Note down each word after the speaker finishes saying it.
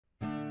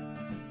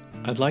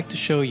I'd like to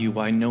show you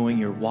why knowing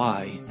your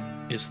why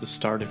is the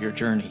start of your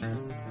journey.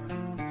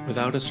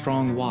 Without a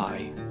strong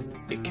why,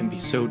 it can be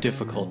so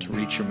difficult to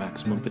reach your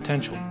maximum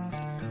potential.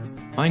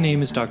 My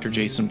name is Dr.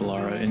 Jason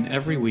Balara, and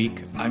every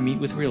week I meet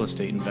with real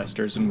estate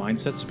investors and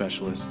mindset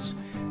specialists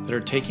that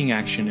are taking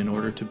action in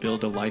order to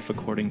build a life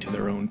according to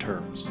their own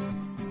terms.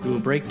 We will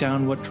break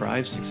down what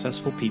drives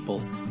successful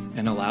people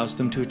and allows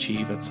them to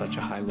achieve at such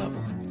a high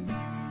level.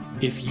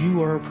 If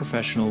you are a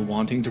professional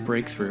wanting to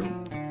break through,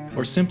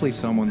 or simply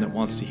someone that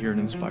wants to hear an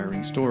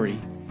inspiring story,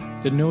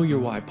 the Know Your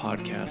Why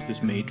podcast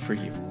is made for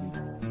you.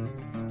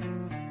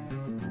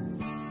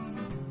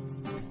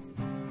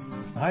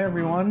 Hi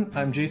everyone,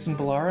 I'm Jason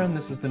Balara and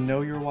this is the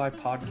Know Your Why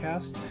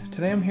podcast.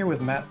 Today I'm here with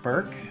Matt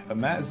Burk.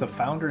 Matt is the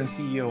founder and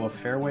CEO of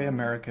Fairway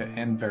America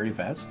and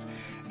Verivest.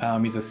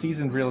 He's a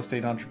seasoned real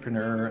estate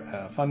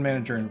entrepreneur, fund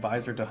manager, and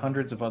advisor to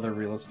hundreds of other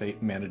real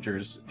estate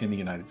managers in the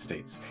United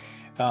States.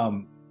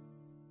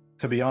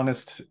 To be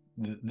honest,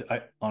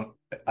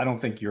 I don't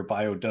think your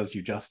bio does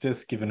you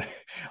justice, given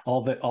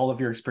all of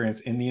your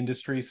experience in the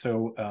industry.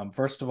 So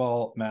first of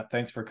all, Matt,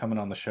 thanks for coming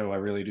on the show. I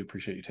really do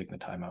appreciate you taking the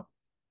time out.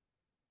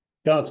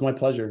 Yeah, it's my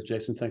pleasure,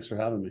 Jason. Thanks for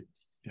having me.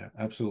 Yeah,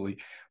 absolutely.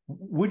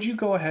 Would you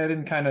go ahead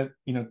and kind of,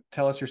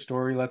 tell us your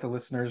story, let the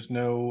listeners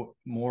know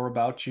more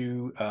about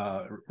you?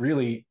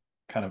 Really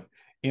kind of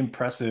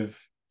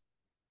impressive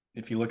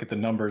if you look at the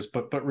numbers,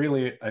 but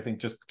really, I think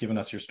just giving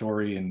us your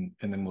story and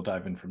then we'll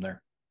dive in from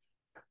there.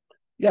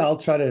 Yeah, I'll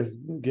try to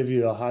give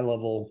you a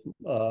high-level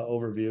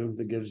overview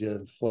that gives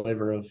you a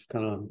flavor of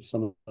kind of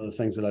some of the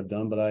things that I've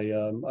done. But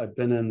I've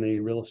been in the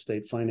real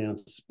estate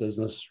finance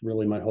business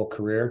really my whole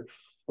career.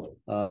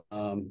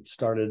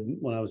 Started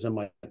when I was in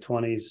my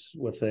 20s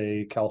with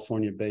a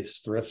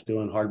California-based thrift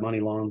doing hard money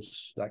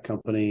loans. That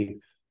company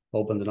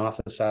opened an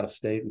office out of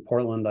state in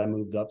Portland. I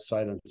moved up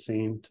sight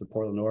unseen to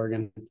Portland,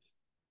 Oregon,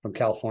 from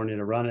California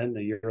to run it. And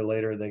a year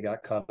later, they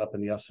got caught up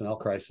in the S&L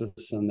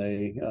crisis and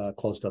they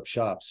closed up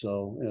shop.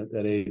 So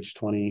at age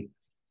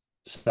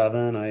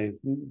 27, I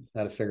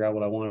had to figure out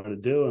what I wanted to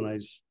do. And I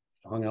just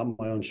hung out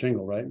my own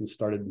shingle, right? And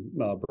started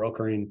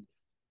brokering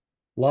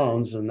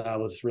loans. And that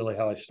was really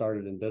how I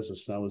started in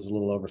business. That was a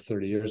little over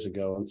 30 years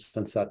ago. And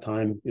since that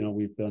time,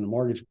 we've been a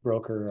mortgage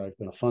broker. I've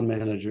been a fund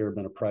manager,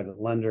 been a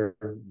private lender,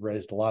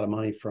 raised a lot of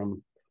money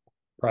from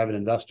private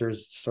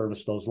investors,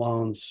 serviced those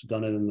loans,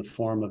 done it in the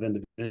form of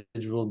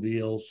individual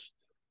deals,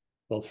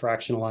 both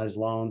fractionalized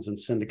loans and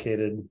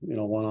syndicated,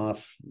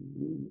 one-off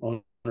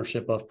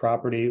ownership of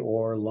property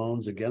or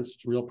loans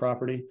against real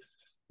property.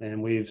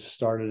 And we've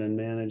started and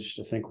managed,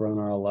 I think we're on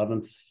our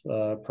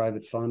 11th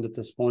private fund at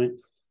this point.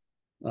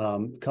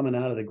 Coming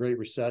out of the Great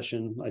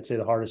Recession, I'd say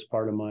the hardest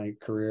part of my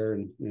career,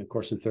 and of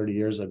course in 30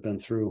 years I've been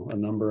through a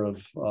number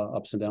of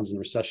ups and downs in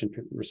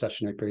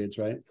recessionary periods,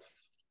 right?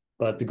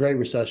 But the Great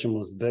Recession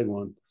was the big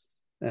one,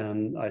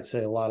 and I'd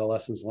say a lot of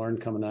lessons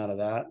learned coming out of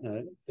that.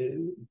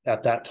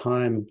 At that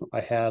time,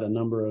 I had a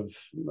number of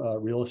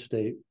real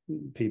estate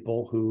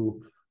people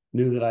who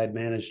knew that I had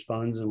managed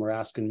funds and were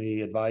asking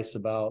me advice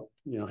about,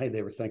 hey,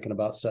 they were thinking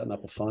about setting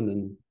up a fund,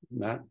 and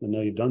Matt, I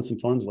know you've done some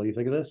funds. What do you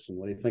think of this? And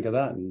what do you think of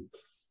that? And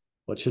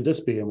what should this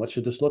be? And what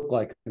should this look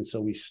like? And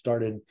so we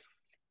started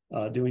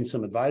doing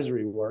some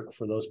advisory work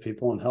for those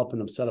people and helping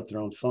them set up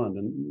their own fund.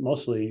 And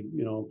mostly,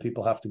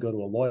 people have to go to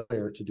a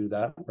lawyer to do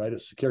that, right? A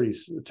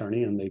securities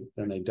attorney, and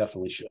they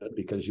definitely should,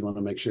 because you want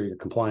to make sure you're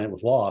compliant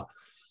with law.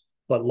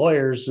 But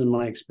lawyers, in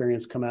my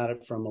experience, come at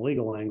it from a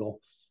legal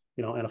angle,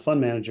 and a fund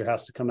manager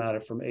has to come at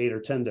it from 8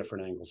 or 10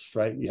 different angles,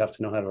 right? You have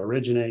to know how to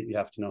originate, you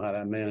have to know how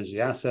to manage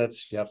the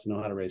assets, you have to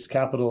know how to raise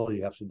capital,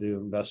 you have to do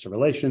investor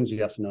relations,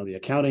 you have to know the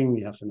accounting,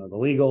 you have to know the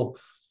legal,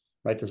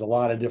 right? There's a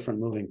lot of different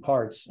moving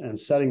parts, and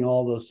setting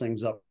all those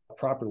things up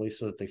properly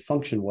so that they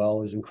function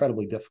well is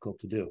incredibly difficult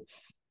to do.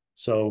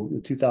 So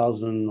in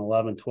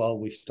 2011, 12,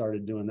 we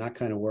started doing that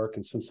kind of work.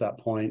 And since that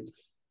point,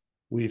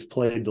 we've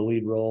played the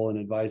lead role in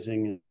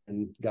advising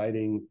and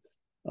guiding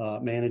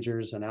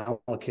managers and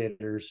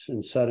allocators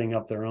in setting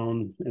up their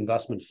own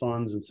investment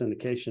funds and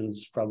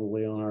syndications,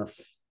 probably on our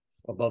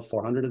above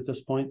 400 at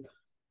this point.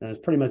 And it's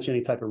pretty much any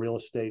type of real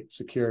estate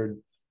secured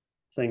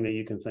thing that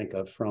you can think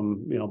of,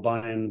 from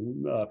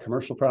buying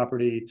commercial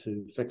property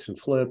to fix and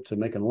flip to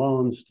making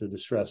loans to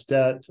distressed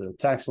debt to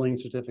tax lien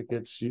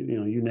certificates,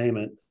 you name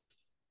it.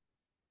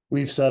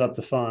 We've set up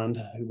the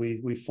fund.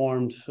 We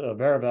formed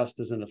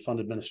Verivest as a fund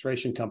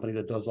administration company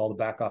that does all the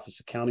back office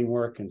accounting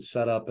work and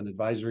set up an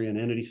advisory and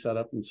entity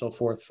setup and so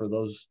forth for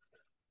those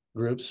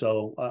groups.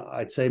 So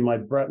I'd say my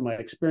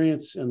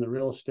experience in the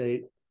real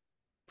estate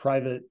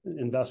private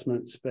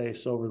investment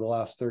space over the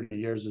last 30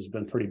 years has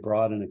been pretty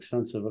broad and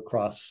extensive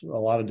across a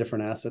lot of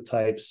different asset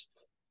types,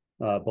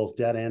 both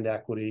debt and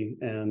equity,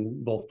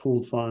 and both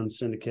pooled funds,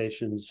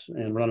 syndications,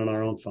 and running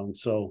our own funds.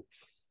 So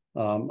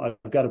I've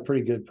got a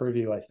pretty good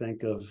preview, I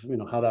think, of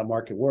how that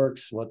market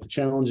works, what the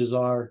challenges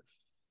are,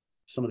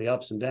 some of the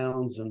ups and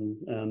downs, and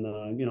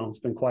it's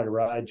been quite a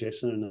ride,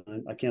 Jason.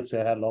 And I can't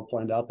say I had it all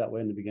planned out that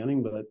way in the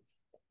beginning, but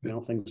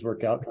things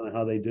work out kind of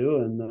how they do.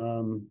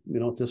 And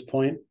at this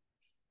point,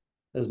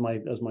 as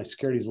my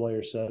securities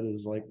lawyer said,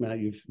 is like, Matt,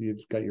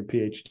 you've got your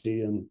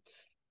PhD in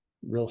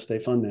real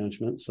estate fund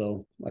management,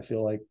 so I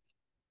feel like,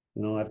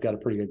 I've got a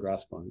pretty good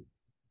grasp on it.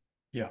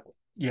 Yeah.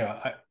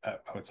 Yeah, I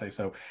would say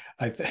so.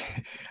 I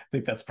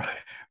think that's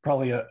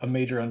probably a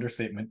major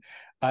understatement.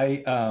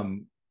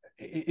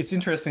 It's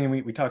interesting,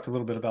 and we talked a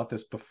little bit about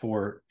this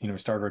before, we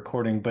started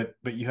recording, but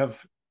you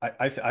have,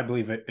 I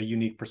believe, a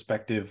unique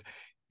perspective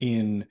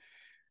in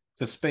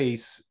the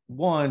space.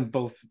 One,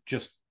 both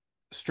just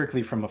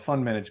strictly from a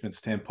fund management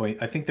standpoint.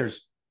 I think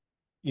there's,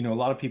 a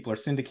lot of people are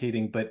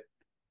syndicating, but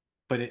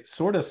it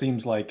sort of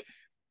seems like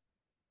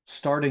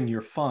starting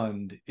your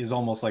fund is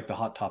almost like the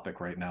hot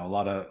topic right now. A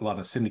lot of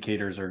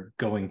syndicators are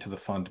going to the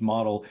fund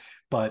model,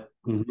 but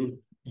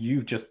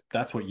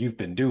that's what you've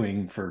been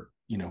doing for,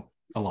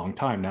 a long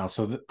time now.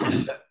 So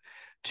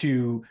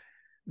to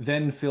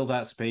then fill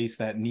that space,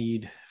 that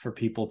need for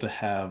people to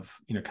have,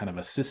 kind of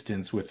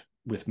assistance with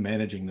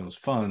managing those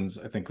funds,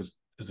 I think is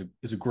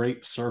a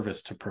great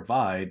service to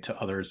provide to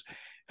others.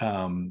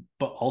 But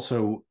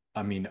also,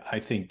 I mean, I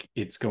think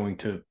it's going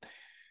to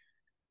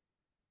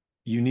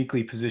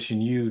uniquely position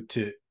you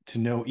to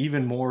know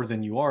even more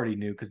than you already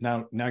knew, because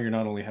now you're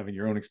not only having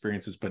your own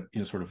experiences, but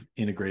sort of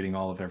integrating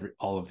all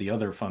of the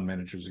other fund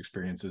managers'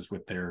 experiences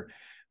with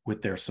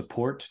their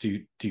support.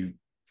 Do you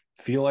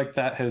feel like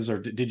that has, or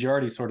did you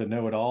already sort of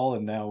know it all,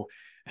 and now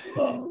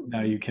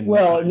you can?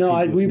 Well, no,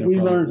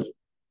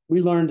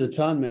 we learned a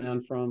ton,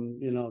 man, from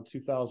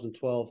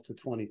 2012 to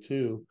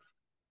 22.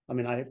 I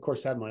mean, I of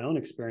course had my own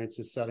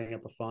experiences setting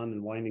up a fund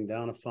and winding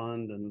down a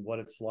fund, and what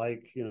it's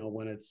like,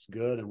 when it's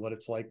good, and what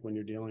it's like when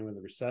you're dealing with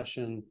a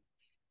recession,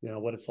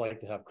 what it's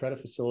like to have credit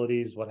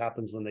facilities, what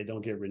happens when they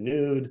don't get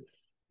renewed,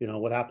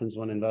 what happens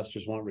when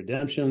investors want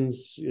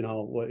redemptions,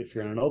 what if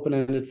you're in an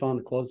open-ended fund,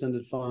 a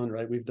closed-ended fund,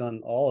 right? We've done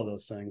all of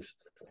those things.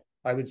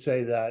 I would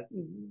say that,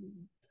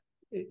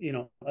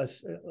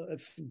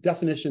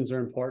 definitions are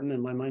important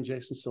in my mind,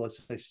 Jason. So let's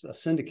say a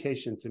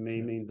syndication to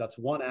me means that's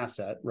one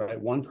asset, right?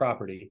 One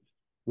property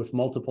with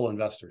multiple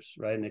investors,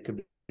 right? And it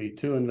could be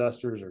 2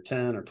 investors or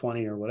 10 or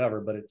 20 or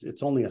whatever, but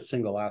it's only a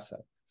single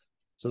asset.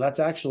 So that's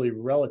actually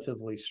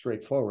relatively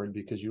straightforward,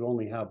 because you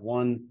only have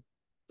one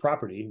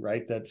property,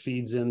 right, that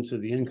feeds into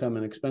the income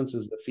and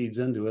expenses that feeds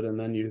into it, and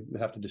then you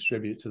have to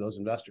distribute to those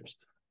investors.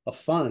 A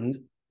fund,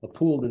 a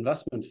pooled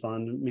investment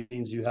fund,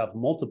 means you have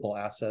multiple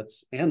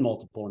assets and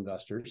multiple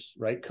investors,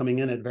 right, coming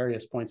in at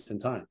various points in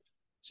time.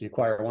 So you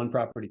acquire one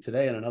property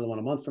today and another one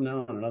a month from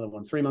now and another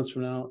one 3 months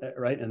from now,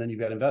 right? And then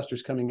you've got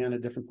investors coming in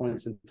at different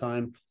points in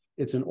time.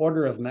 It's an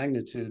order of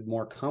magnitude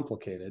more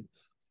complicated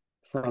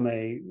from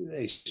a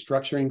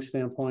structuring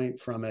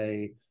standpoint, from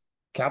a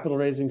capital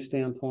raising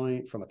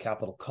standpoint, from a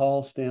capital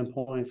call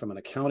standpoint, from an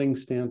accounting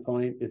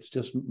standpoint. It's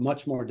just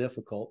much more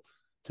difficult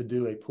to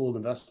do a pooled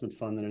investment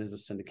fund than it is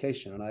a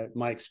syndication. And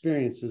my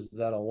experience is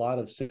that a lot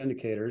of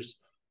syndicators,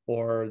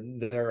 or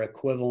their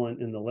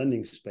equivalent in the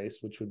lending space,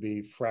 which would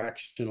be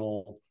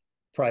fractional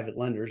private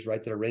lenders,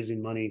 right, that are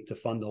raising money to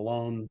fund a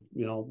loan,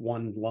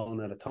 one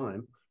loan at a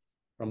time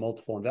from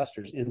multiple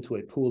investors into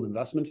a pooled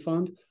investment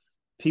fund.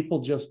 People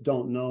just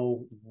don't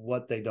know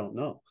what they don't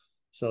know.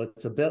 So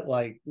it's a bit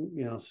like,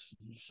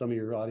 some of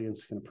your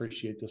audience can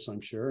appreciate this,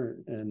 I'm sure,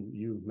 and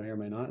you may or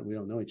may not. We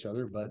don't know each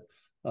other, but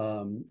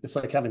it's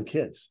like having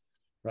kids.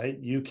 Right,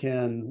 you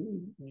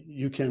can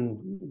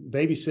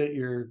babysit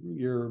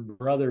your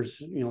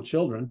brother's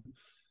children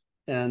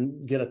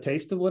and get a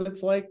taste of what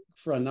it's like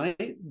for a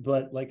night,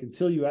 but like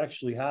until you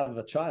actually have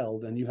a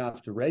child and you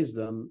have to raise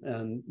them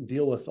and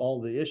deal with all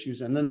the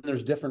issues, and then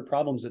there's different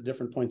problems at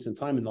different points in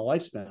time in the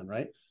lifespan,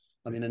 right?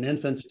 I mean, an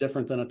infant's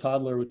different than a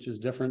toddler, which is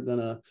different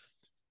than a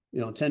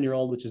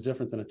 10-year-old, which is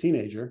different than a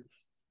teenager.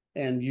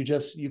 And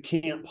you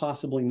can't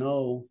possibly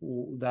know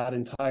that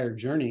entire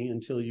journey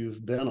until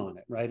you've been on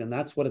it, right? And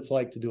that's what it's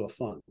like to do a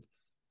fund.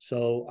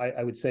 So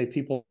I would say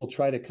people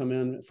try to come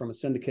in from a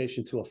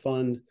syndication to a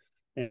fund,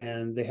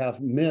 and they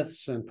have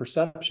myths and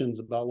perceptions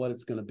about what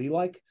it's going to be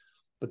like,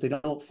 but they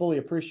don't fully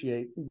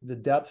appreciate the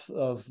depth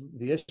of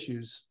the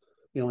issues,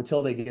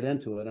 until they get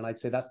into it. And I'd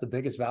say that's the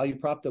biggest value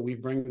prop that we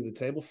bring to the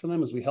table for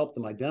them, is we help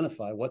them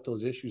identify what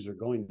those issues are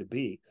going to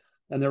be.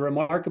 And they're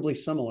remarkably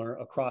similar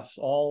across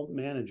all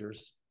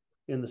managers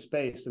in the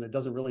space. And it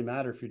doesn't really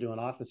matter if you're doing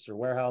office or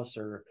warehouse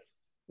or,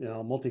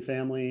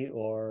 multifamily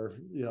or,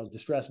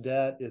 distressed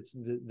debt. It's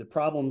the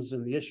problems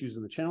and the issues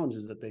and the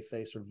challenges that they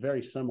face are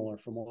very similar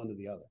from one to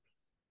the other.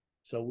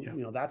 So,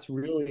 that's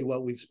really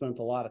what we've spent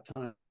a lot of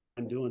time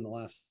doing the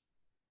last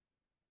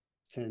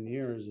 10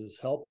 years, is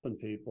helping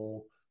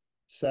people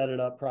set it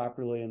up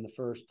properly in the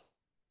first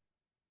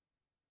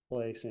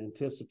place,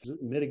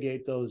 anticipate,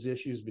 mitigate those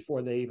issues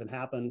before they even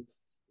happen,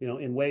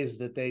 in ways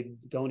that they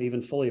don't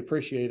even fully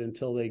appreciate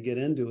until they get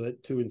into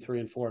it 2 and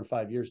 3 and 4 and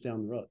 5 years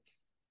down the road.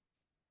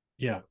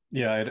 Yeah.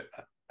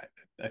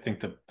 I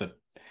think the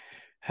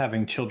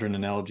having children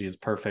analogy is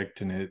perfect,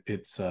 and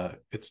it's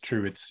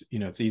true. It's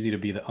it's easy to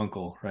be the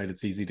uncle, right?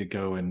 It's easy to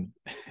go and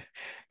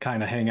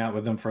kind of hang out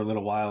with them for a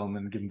little while and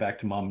then give them back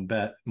to mom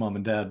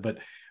and dad. But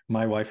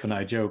my wife and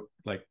I joke,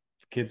 like,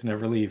 kids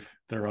never leave.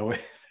 They're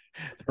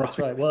That's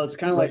right. Well, it's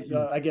kind of like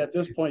I get at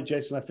this point,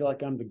 Jason, I feel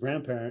like I'm the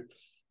grandparent,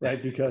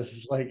 right?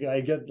 Because like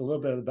I get a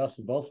little bit of the best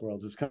of both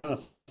worlds. It's kind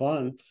of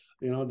fun,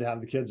 to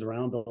have the kids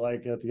around, but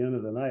like at the end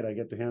of the night, I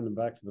get to hand them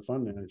back to the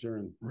fund manager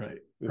and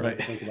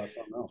think about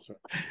something else.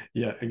 Right?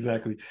 Yeah,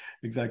 exactly.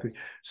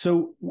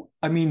 So,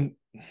 I mean,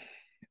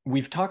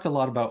 we've talked a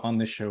lot about on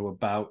this show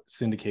about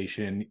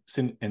syndication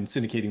and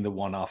syndicating the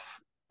one-off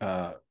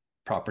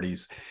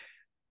properties.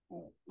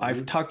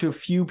 I've talked to a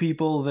few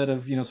people that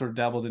have, sort of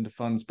dabbled into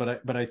funds,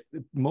 but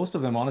most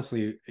of them,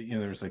 honestly,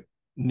 there's like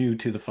new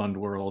to the fund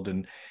world.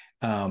 And,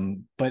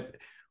 but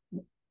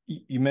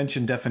you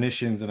mentioned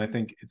definitions, and I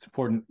think it's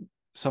important.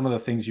 Some of the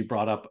things you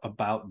brought up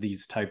about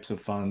these types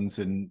of funds,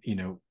 and,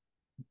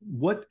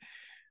 what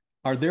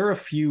are there a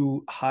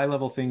few high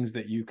level things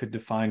that you could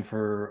define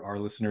for our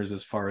listeners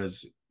as far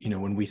as,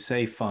 when we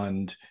say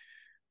fund,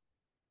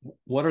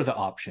 what are the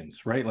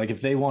options, right? Like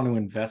if they want to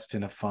invest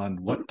in a fund,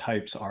 what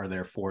types are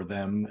there for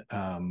them?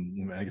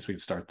 I guess we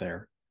could start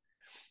there.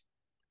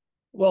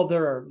 Well,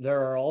 there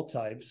are all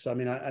types. I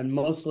mean,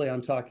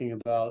 I'm talking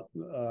about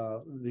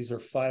these are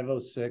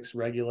 506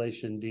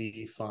 Regulation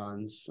D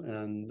funds,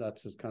 and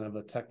that's just kind of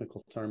a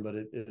technical term, but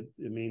it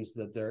means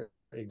that they're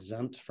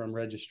exempt from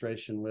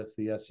registration with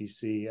the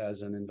SEC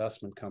as an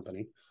investment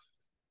company,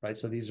 right?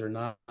 So these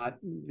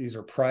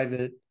are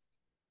private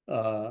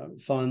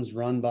funds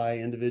run by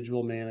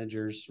individual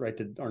managers, right,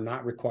 that are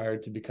not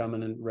required to become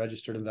a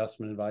registered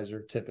investment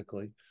advisor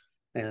typically,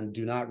 and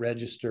do not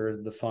register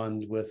the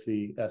fund with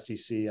the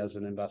SEC as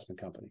an investment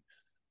company,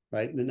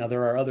 right? Now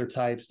there are other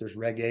types. There's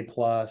Reg A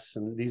plus,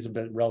 and these have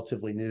been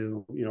relatively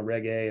new,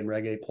 Reg A and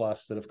Reg A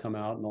plus that have come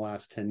out in the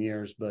last 10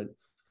 years, but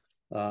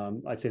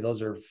I'd say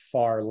those are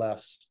far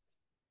less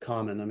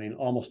common. I mean,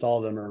 almost all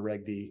of them are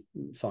Reg D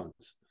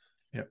funds.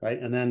 Yep.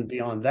 Right. And then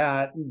beyond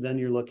that, then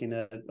you're looking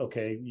at,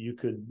 okay,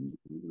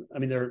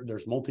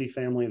 there's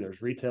multifamily,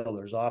 there's retail,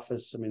 there's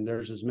office. I mean,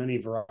 there's as many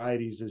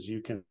varieties as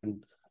you can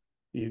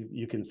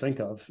think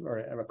of or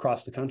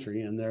across the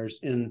country. And there's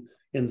in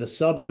the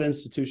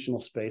sub-institutional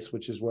space,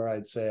 which is where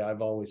I'd say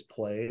I've always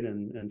played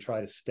and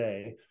try to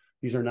stay.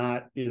 These are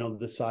not,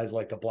 the size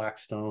like a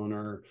Blackstone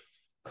or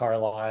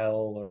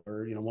Carlisle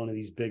or, one of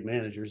these big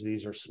managers.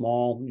 These are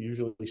small,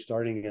 usually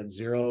starting at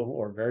zero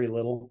or very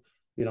little,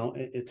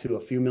 to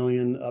a few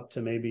million up to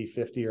maybe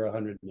 50 or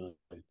 100 million,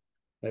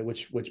 right?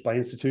 Which by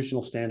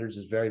institutional standards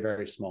is very,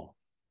 very small.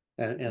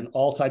 And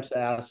all types of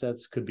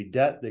assets could be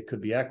debt, they could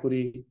be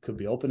equity, could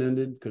be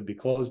open-ended, could be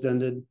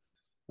closed-ended,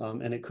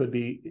 and it could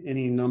be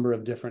any number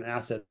of different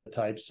asset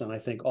types. And I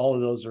think all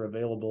of those are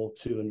available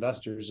to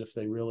investors if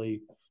they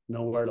really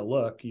know where to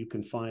look. You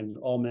can find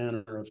all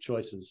manner of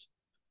choices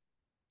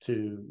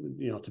to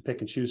pick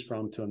and choose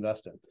from to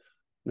invest in.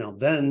 Now,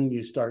 then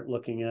you start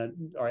looking at,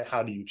 all right,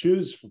 how do you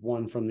choose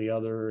one from the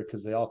other?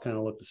 Because they all kind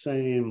of look the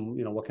same.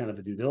 What kind of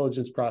a due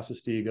diligence process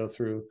do you go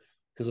through?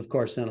 Because, of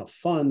course, in a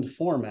fund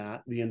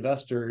format, the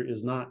investor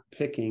is not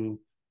picking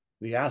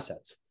the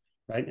assets,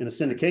 right? In a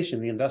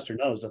syndication, the investor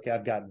knows, okay,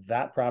 I've got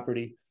that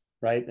property,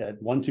 right, at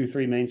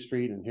 123 Main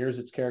Street, and here's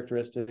its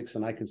characteristics,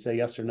 and I can say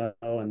yes or no,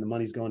 and the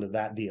money's going to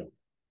that deal.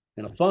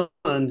 In a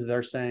fund,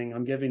 they're saying,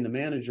 I'm giving the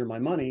manager my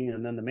money,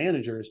 and then the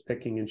manager is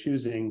picking and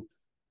choosing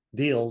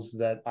deals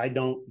that I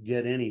don't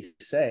get any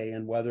say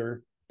in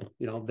whether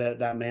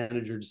that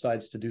manager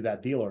decides to do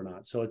that deal or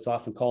not. So it's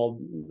often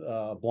called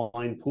a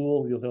blind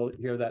pool. You'll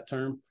hear that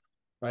term,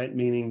 right?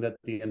 Meaning that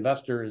the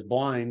investor is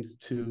blind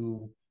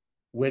to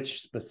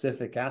which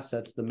specific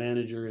assets the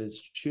manager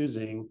is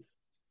choosing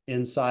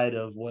inside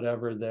of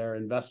whatever their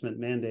investment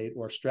mandate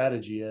or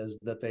strategy is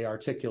that they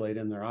articulate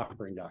in their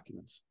offering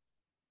documents,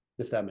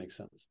 if that makes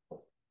sense.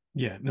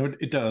 Yeah, no,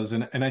 it does.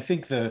 And I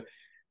think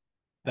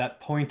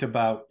that point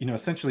about,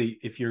 essentially,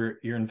 if you're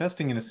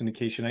investing in a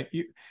syndication,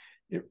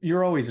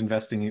 you're always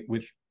investing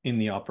in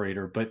the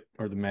operator,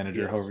 or the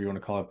manager, yes, however you want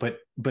to call it.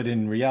 But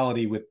in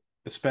reality,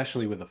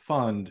 especially with a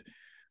fund,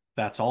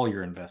 that's all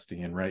you're investing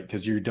in, right?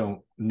 Because you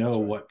don't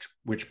know right.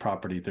 which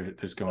property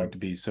there's going right. to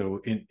be.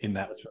 So in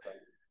that right.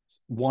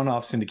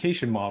 one-off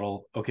syndication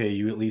model, okay,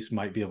 you at least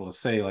might be able to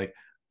say like,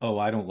 oh,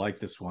 I don't like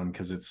this one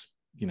because it's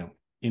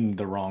in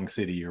the wrong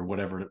city or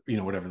whatever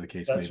the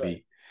case that's may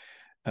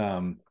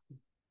right. be.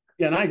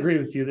 Yeah, and I agree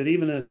with you that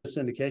even in a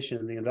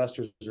syndication, the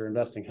investors are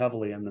investing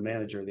heavily in the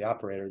manager, the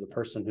operator, the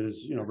person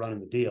who's running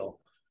the deal.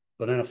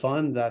 But in a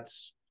fund,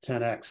 that's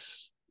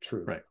 10x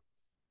true. Right.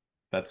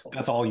 That's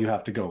all you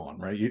have to go on,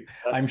 right?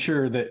 I'm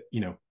sure that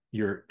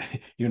you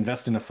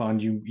invest in a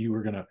fund, you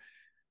are going to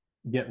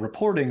get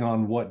reporting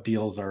on what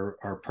deals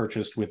are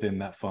purchased within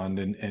that fund,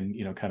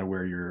 and kind of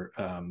where your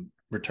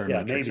return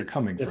metrics are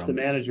coming from. If the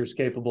manager is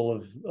capable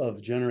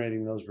of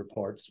generating those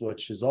reports,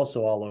 which is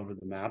also all over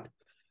the map.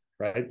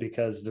 Right,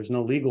 because there's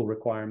no legal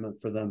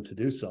requirement for them to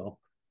do so.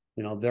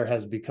 There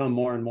has become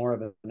more and more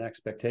of an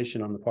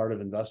expectation on the part of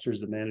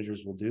investors that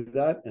managers will do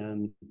that,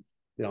 and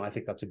I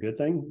think that's a good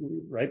thing,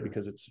 right? Sure.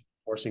 Because it's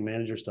forcing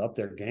managers to up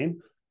their game.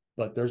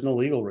 But there's no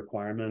legal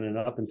requirement, and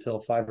up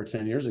until 5 or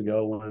 10 years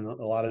ago, when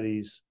a lot of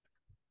these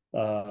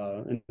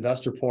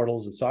investor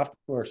portals and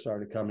software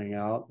started coming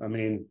out, I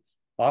mean,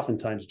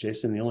 oftentimes,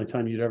 Jason, the only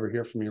time you'd ever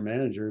hear from your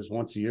manager is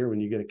once a year when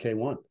you get a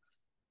K1,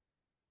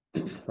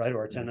 right,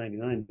 or a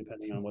 1099,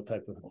 depending on what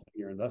type of thing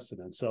you're invested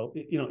in. So,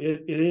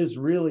 it is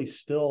really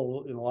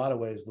still, in a lot of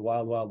ways, the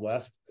wild, wild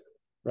west,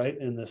 right,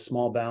 in the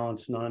small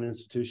balance,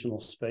 non-institutional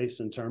space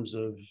in terms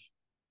of,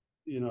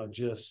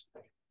 just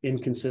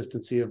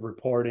inconsistency of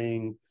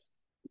reporting,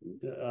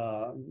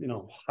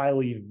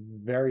 highly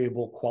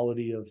variable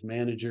quality of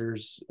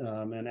managers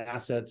and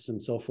assets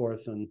and so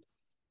forth. And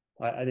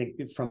I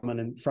think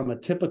from a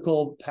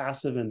typical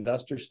passive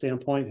investor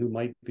standpoint, who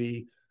might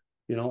be,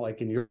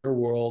 like in your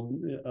world,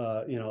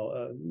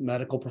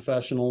 medical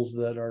professionals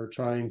that are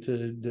trying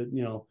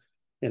to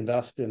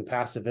invest in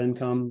passive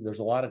income, there's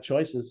a lot of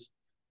choices.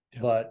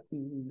 Yeah. But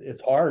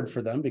it's hard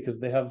for them because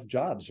they have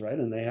jobs, right?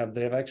 And they have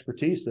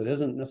expertise that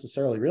isn't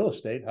necessarily real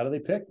estate. How do they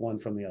pick one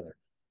from the other?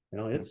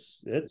 It's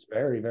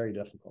very, very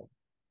difficult.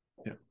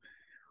 Yeah.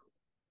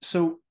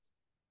 So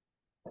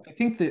I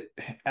think that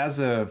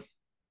I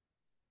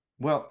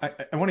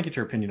want to get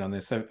your opinion on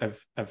this.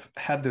 I've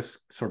had this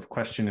sort of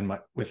question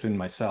within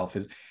myself,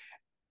 is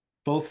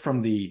both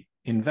from the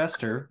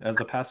investor as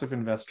the passive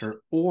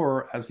investor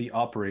or as the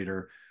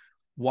operator,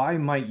 why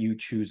might you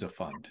choose a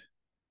fund?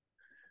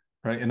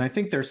 Right. And I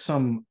think there's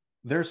some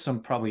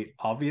probably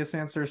obvious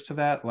answers to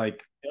that,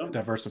 like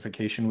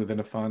diversification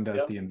within a fund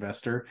as the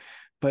investor.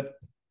 But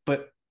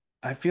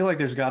I feel like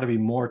there's got to be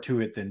more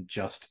to it than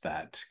just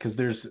that, because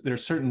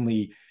there's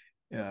certainly,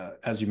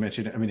 as you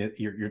mentioned, I mean,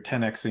 you're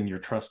 10xing your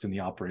trust in the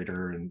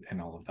operator and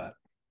all of that.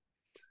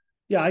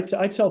 Yeah,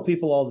 I tell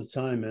people all the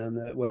time, man,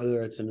 that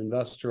whether it's an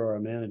investor or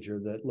a manager,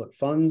 that look,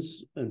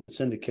 funds and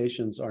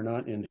syndications are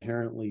not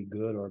inherently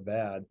good or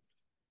bad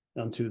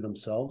unto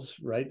themselves,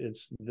 right?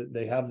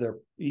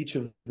 Each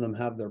of them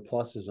have their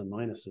pluses and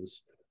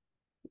minuses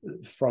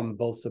from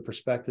both the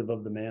perspective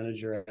of the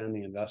manager and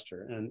the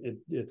investor. And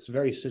it's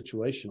very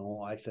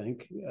situational, I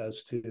think,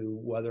 as to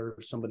whether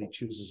somebody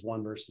chooses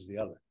one versus the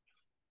other.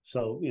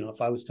 So,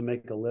 if I was to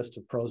make a list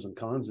of pros and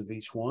cons of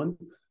each one,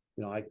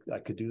 I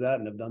could do that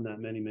and have done that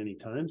many, many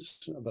times.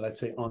 But I'd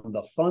say on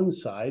the fund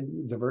side,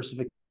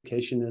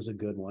 diversification is a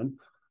good one.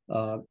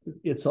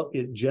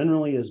 It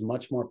generally is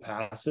much more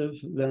passive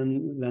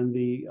than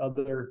the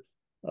other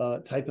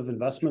type of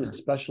investment,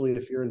 especially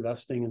if you're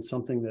investing in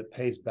something that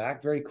pays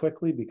back very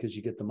quickly, because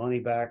you get the money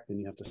back, then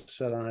you have to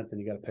sit on it, then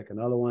you got to pick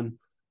another one,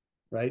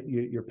 right?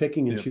 You're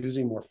picking and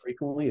choosing more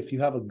frequently. If you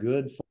have a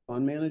good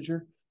fund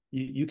manager,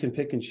 you can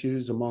pick and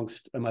choose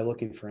amongst, am I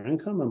looking for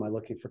income? Am I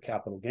looking for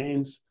capital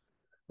gains,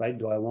 right?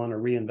 Do I want to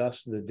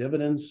reinvest the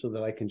dividends so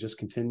that I can just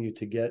continue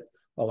to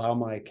allow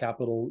my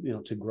capital,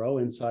 to grow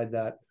inside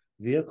that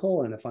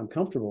vehicle? And if I'm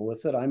comfortable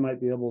with it, I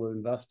might be able to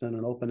invest in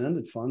an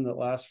open-ended fund that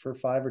lasts for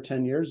 5 or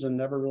 10 years and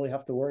never really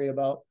have to worry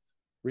about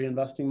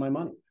reinvesting my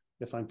money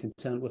if I'm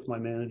content with my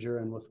manager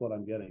and with what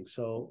I'm getting.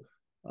 So,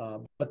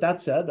 but that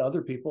said,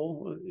 other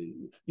people,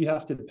 you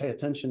have to pay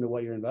attention to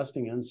what you're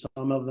investing in.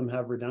 Some of them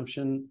have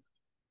redemption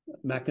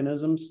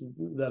mechanisms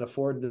that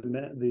afford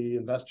the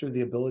investor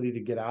the ability to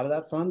get out of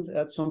that fund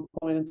at some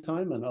point in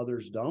time, and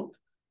others don't.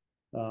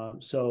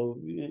 So,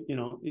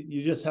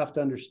 you just have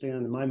to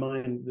understand, in my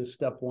mind, the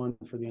step one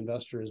for the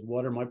investor is,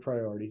 what are my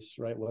priorities,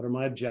 right? What are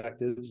my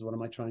objectives? What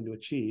am I trying to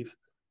achieve?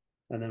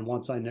 And then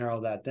once I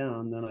narrow that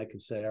down, then I can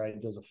say, all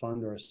right, does a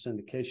fund or a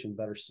syndication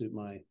better suit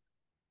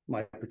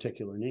my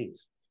particular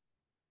needs?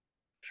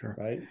 Sure.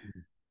 Right.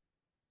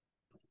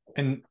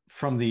 And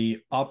from the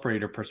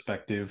operator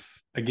perspective,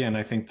 again,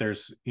 I think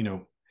there's,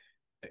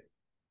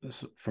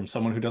 from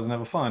someone who doesn't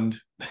have a fund,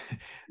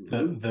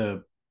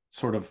 the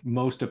sort of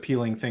most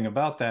appealing thing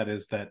about that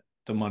is that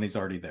the money's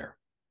already there,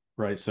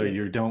 right? So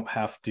you don't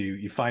have to,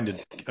 you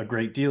find a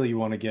great deal you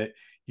want to get,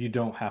 you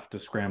don't have to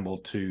scramble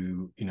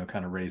to,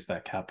 kind of raise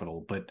that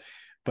capital. But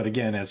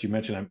again, as you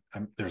mentioned,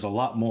 there's a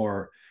lot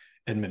more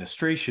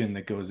administration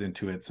that goes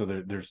into it. So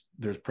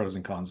there's pros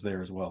and cons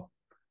there as well.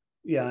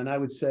 Yeah. And I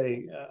would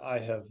say I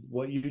have,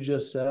 what you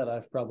just said,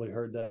 I've probably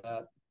heard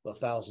that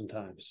 1,000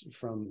 times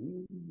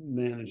from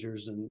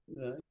managers and,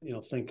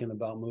 thinking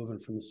about moving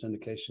from the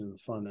syndication to the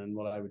fund. And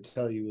what I would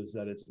tell you is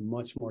that it's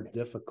much more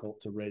difficult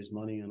to raise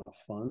money in a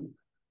fund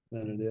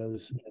than it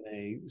is in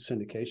a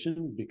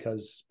syndication,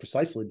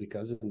 precisely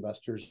because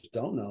investors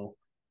don't know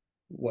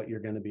what you're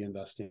going to be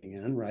investing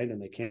in, right?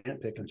 And they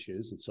can't pick and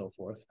choose and so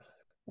forth.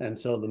 And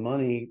so the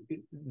money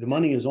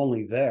is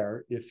only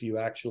there if you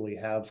actually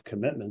have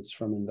commitments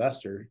from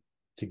investor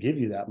to give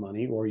you that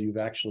money, or you've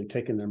actually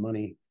taken their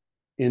money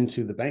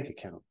into the bank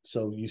account.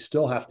 So you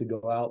still have to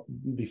go out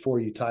before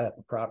you tie up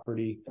a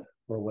property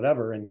or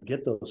whatever and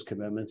get those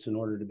commitments in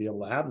order to be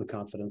able to have the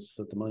confidence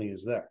that the money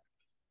is there.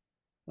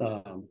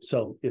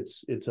 So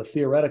it's a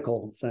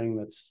theoretical thing.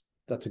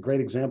 That's a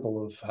great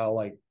example of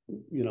how,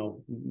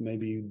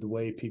 maybe the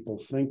way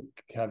people think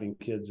having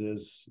kids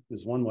is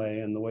one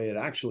way, and the way it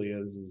actually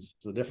is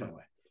a different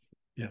way.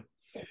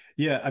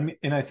 Yeah. I mean,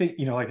 and I think,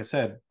 like I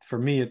said, for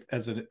me,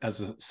 as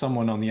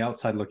someone on the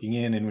outside looking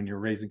in, and when you're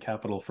raising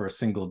capital for a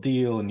single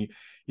deal and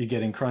you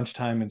get in crunch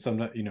time, and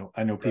sometimes,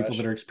 I know people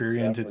that are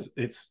experienced,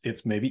 exactly.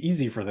 It's maybe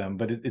easy for them,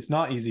 but it's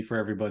not easy for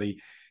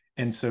everybody.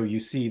 And so you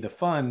see the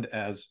fund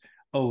as,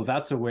 oh,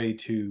 that's a way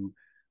to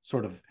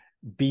sort of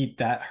beat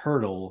that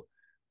hurdle.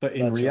 But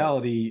in That's right.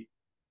 reality,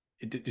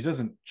 it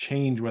doesn't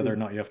change whether or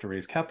not you have to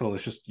raise capital.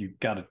 It's just you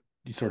got to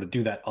sort of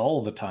do that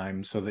all the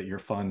time so that your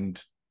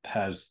fund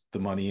has the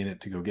money in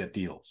it to go get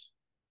deals.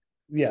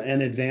 Yeah,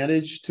 an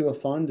advantage to a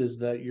fund is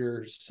that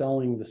you're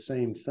selling the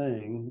same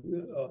thing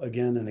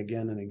again and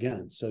again and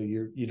again. So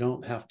you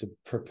don't have to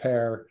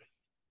prepare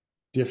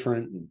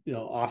different,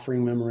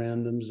 offering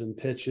memorandums and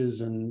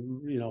pitches and,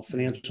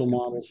 financial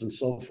models and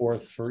so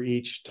forth for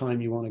each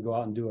time you want to go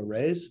out and do a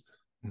raise.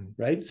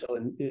 Right. So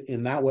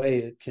in that way,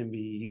 it can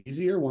be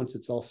easier once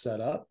it's all set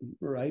up.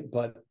 Right.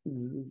 But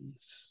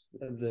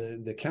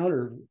the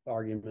counter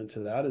argument to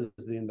that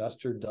is the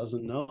investor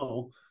doesn't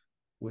know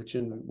which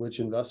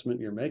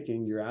investment you're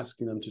making. You're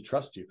asking them to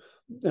trust you.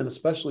 And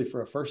especially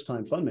for a first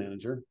time fund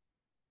manager,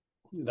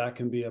 that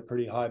can be a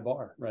pretty high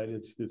bar. Right.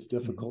 It's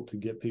difficult to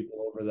get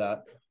people over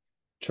that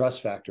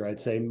trust factor. I'd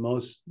say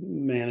most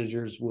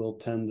managers will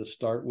tend to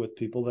start with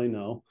people they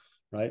know,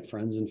 right?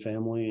 Friends and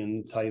family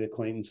and tight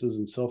acquaintances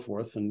and so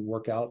forth, and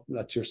work out.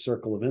 That's your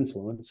circle of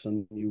influence.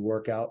 And you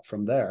work out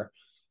from there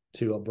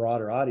to a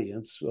broader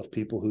audience of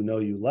people who know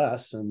you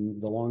less.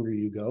 And the longer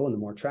you go and the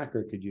more track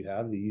record you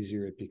have, the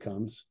easier it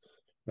becomes,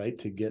 right?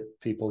 To get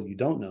people you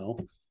don't know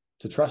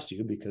to trust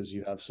you because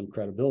you have some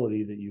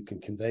credibility that you can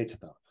convey to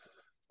them.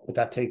 But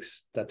that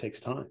takes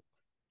time.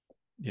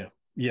 Yeah.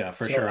 Yeah,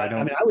 for So, sure. I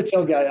mean,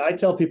 I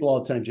tell people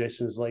all the time,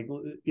 Jason, is like,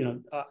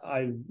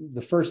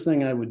 the first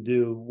thing I would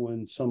do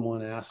when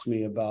someone asks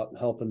me about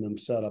helping them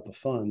set up a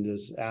fund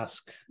is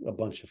ask a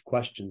bunch of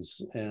questions.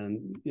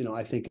 And,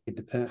 I think it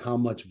depends, how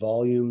much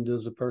volume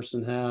does a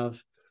person have?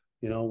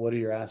 What are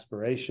your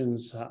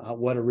aspirations?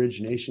 What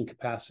origination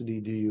capacity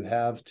do you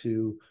have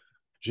to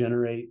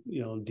generate,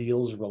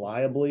 deals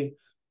reliably?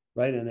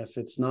 Right. And if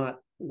it's not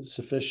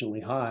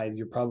sufficiently high,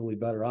 you're probably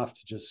better off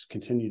to just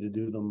continue to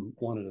do them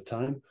one at a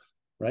time.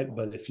 Right.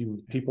 But if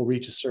people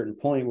reach a certain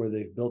point where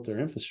they've built their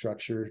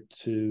infrastructure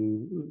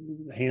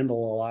to handle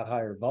a lot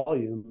higher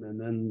volume,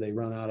 and then they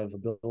run out of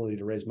ability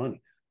to raise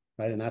money.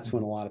 Right. And that's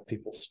when a lot of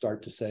people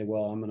start to say,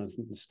 well, I'm going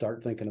to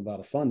start thinking about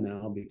a fund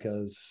now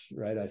because,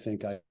 right, I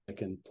think I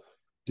can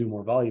do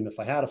more volume if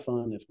I had a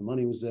fund, if the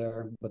money was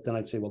there. But then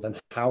I'd say, well, then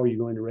how are you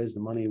going to raise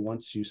the money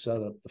once you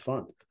set up the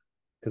fund?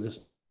 Because it's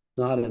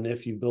not an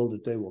if you build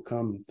it, they will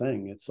come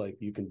thing. It's like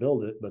you can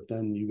build it, but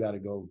then you got to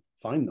go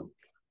find them.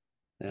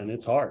 And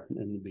it's hard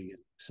in the beginning,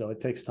 so it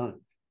takes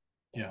time.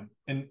 Yeah,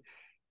 and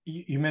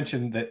you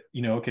mentioned that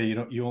okay,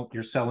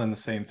 you're selling the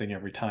same thing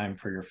every time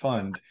for your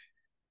fund.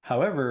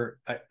 However,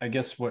 I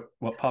guess what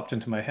popped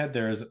into my head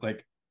there is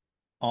like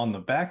on the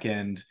back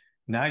end,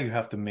 now you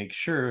have to make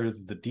sure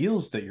the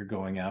deals that you're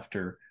going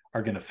after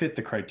are going to fit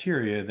the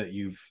criteria that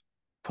you've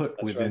put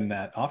That's within right.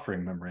 that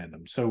offering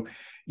memorandum. So,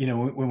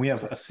 when we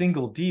have a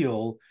single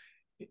deal,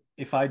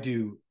 if I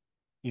do,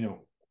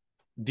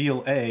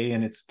 deal A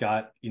and it's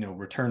got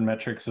return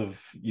metrics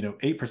of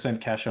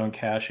 8% cash on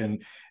cash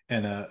and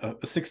a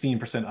 16%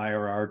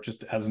 IRR,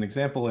 just as an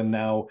example, and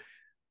now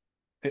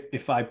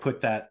if I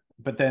put that,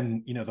 but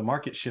then the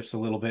market shifts a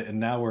little bit and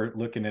now we're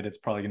looking at it's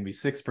probably going to be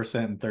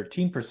 6% and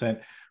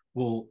 13%.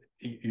 Well,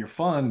 your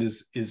fund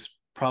is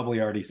probably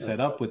already set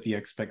up with the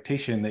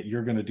expectation that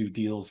you're going to do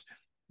deals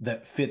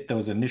that fit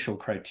those initial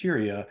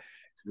criteria.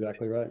 That's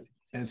exactly right.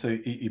 And so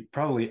you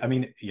probably, I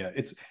mean, yeah,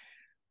 it's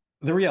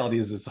the reality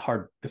is it's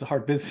a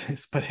hard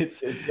business, but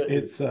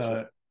it's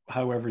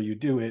however you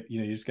do it,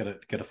 you just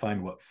gotta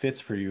find what fits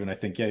for you. And I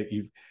think, yeah,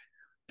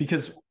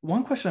 because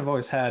one question I've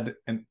always had,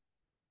 and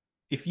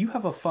if you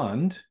have a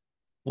fund,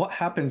 what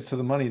happens to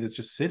the money that's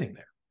just sitting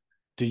there?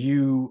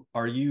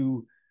 Are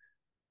you,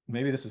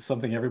 maybe this is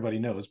something everybody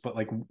knows, but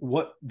like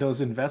what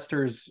those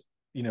investors,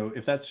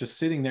 if that's just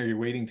sitting there, you're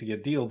waiting to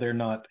get a deal, they're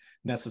not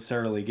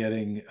necessarily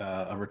getting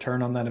a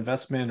return on that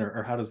investment,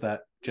 or how does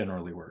that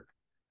generally work?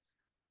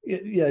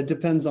 It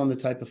depends on the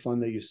type of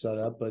fund that you set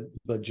up,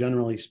 but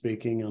generally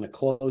speaking, on a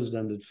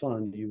closed-ended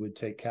fund, you would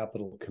take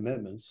capital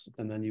commitments,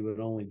 and then you would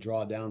only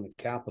draw down the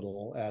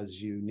capital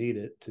as you need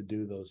it to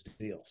do those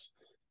deals,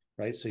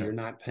 right? So you're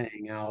not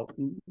paying out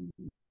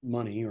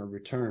money or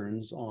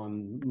returns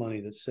on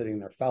money that's sitting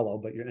there fallow,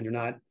 but you're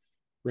not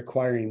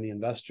requiring the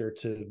investor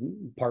to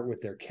part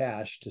with their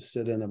cash to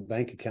sit in a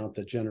bank account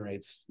that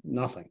generates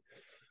nothing.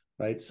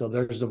 Right. So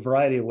there's a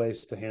variety of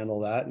ways to handle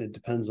that. And it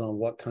depends on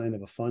what kind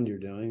of a fund you're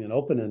doing. An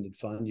open-ended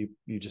fund,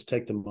 you just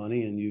take the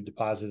money and you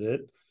deposit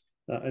it.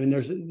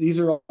 These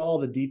are all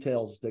the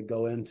details that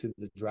go into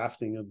the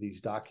drafting of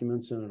these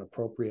documents in an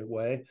appropriate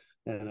way.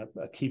 And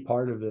a key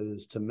part of it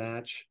is to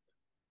match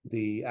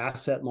the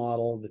asset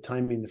model, the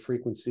timing, the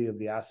frequency of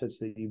the assets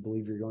that you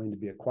believe you're going to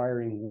be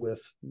acquiring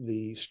with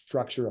the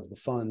structure of the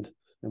fund,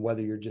 and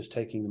whether you're just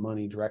taking the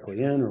money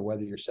directly in or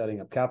whether you're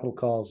setting up capital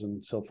calls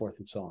and so forth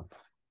and so on.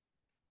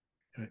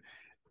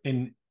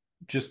 And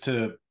just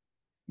to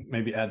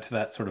maybe add to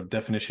that sort of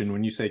definition,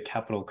 when you say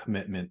capital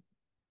commitment,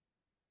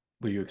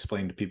 will you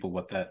explain to people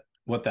what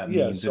that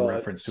means in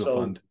reference to a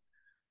fund?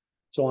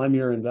 So I'm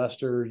your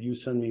investor. You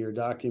send me your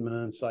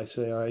documents. I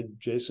say, all right,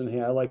 Jason,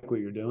 hey, I like what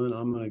you're doing.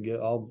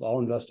 I'll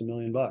invest $1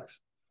 million.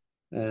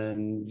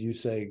 And you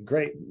say,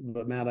 great,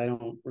 but Matt, I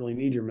don't really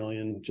need your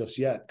million just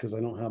yet because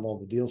I don't have all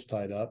the deals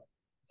tied up.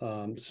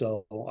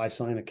 So I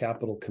sign a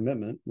capital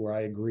commitment where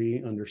I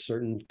agree under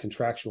certain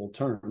contractual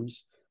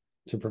terms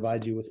to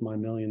provide you with my $1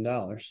 million,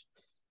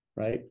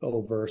 right,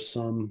 over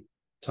some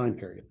time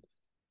period.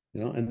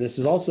 And this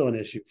is also an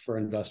issue for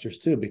investors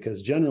too,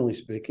 because generally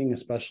speaking,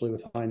 especially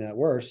with high net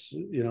worths,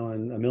 and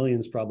 $1 million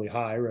is probably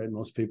high, right?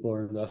 Most people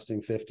are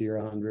investing 50 or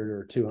 100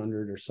 or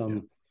 200 or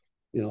some,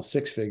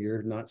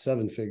 6-figure, not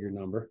 7-figure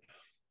number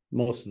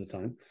most of the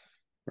time,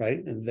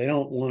 right? And they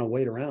don't want to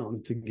wait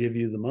around to give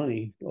you the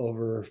money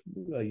over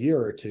a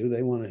year or two.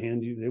 They want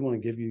to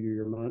give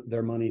you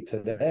their money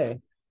today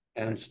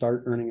and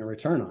start earning a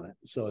return on it.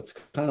 So it's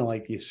kind of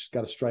like you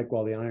got to strike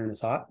while the iron is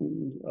hot.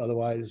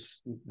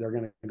 Otherwise, they're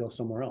going to go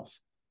somewhere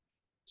else.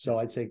 So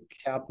I'd say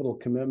capital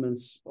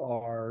commitments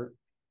are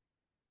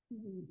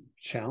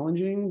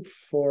challenging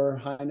for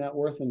high net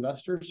worth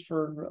investors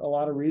for a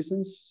lot of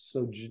reasons.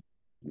 So,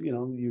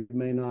 you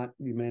may not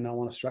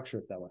want to structure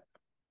it that way.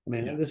 I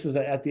mean, This is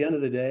at the end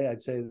of the day,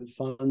 I'd say the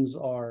funds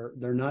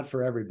they're not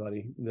for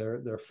everybody.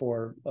 They're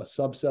for a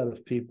subset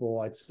of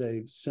people. I'd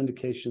say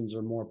syndications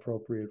are more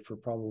appropriate for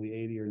probably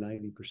 80 or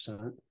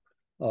 90%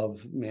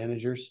 of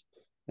managers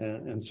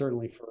and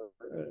certainly for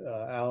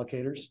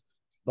allocators.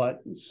 But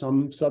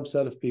some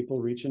subset of people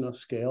reach enough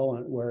scale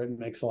where it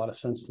makes a lot of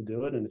sense to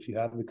do it. And if you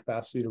have the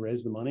capacity to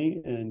raise the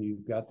money and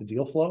you've got the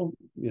deal flow,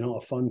 a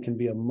fund can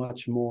be a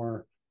much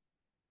more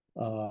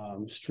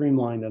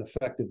streamlined and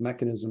effective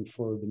mechanism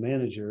for the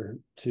manager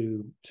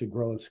to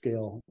grow and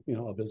scale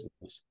a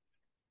business.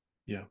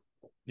 That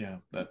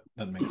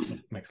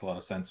makes a lot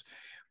of sense.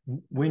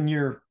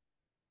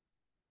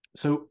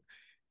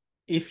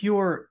 If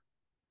you're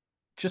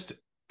just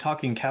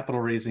talking capital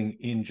raising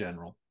in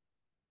general,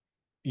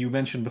 you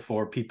mentioned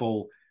before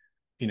people,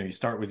 you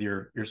start with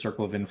your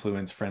circle of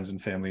influence, friends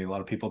and family. A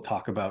lot of people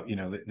talk about, a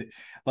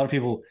lot of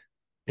people,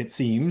 it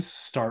seems,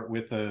 start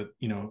with a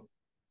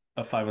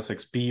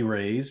 506B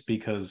raise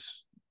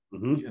because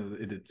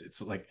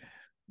it's like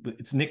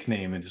its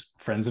nickname and just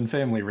friends and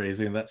family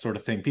raising, that sort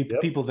of thing.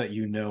 People that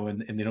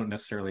and they don't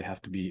necessarily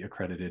have to be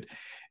accredited.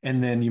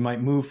 And then you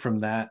might move from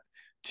that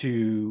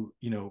to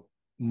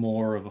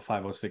more of a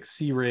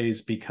 506C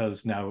raise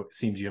because now it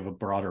seems you have a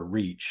broader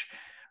reach.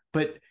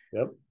 But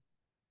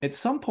at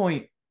some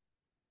point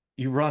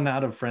you run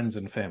out of friends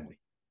and family.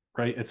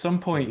 Right. At some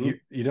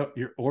point,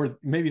 or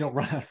maybe you don't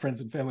run out of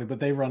friends and family, but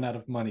they run out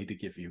of money to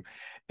give you.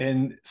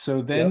 And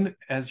so then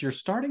as you're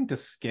starting to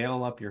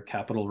scale up your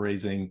capital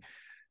raising,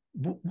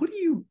 what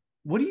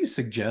do you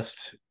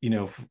suggest,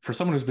 for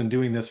someone who's been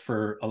doing this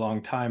for a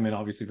long time and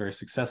obviously very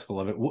successful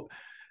of it?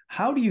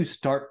 How do you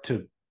start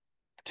to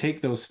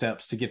take those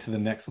steps to get to the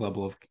next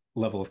level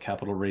of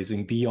capital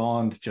raising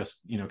beyond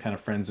just, kind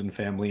of friends and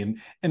family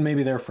and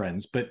maybe they're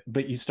friends, but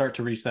you start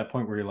to reach that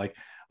point where you're like,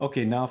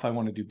 okay, now if I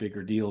want to do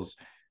bigger deals,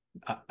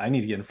 I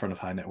need to get in front of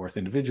high net worth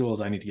individuals.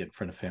 I need to get in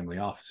front of family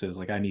offices.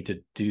 Like I need to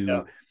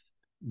do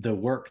the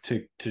work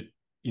to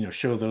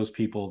show those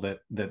people that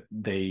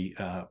they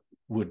it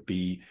would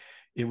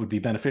be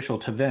beneficial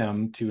to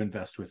them to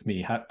invest with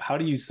me. How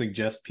do you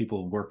suggest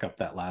people work up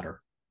that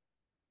ladder?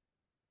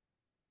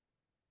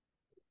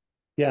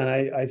 Yeah,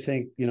 and I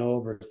think,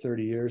 over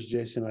 30 years,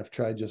 Jason, I've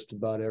tried just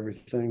about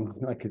everything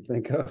I could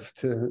think of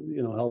to,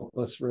 help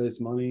us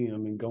raise money. I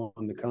mean,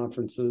 going to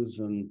conferences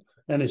and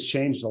it's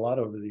changed a lot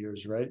over the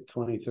years, right?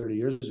 20, 30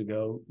 years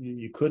ago,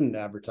 you couldn't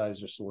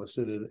advertise or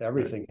solicit it.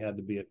 Everything had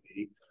to be a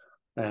fee.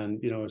 And,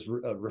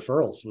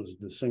 referrals was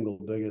the single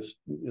biggest,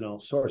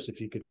 source. If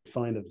you could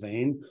find a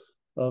vein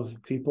of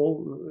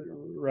people,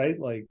 right?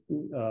 Like,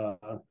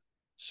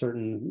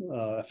 certain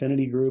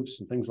affinity groups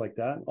and things like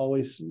that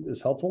always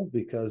is helpful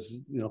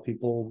because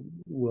people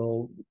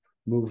will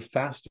move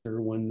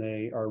faster when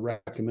they are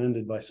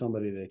recommended by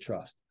somebody they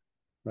trust,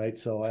 right?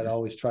 So I'd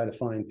always try to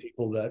find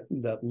people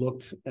that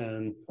looked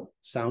and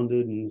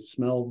sounded and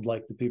smelled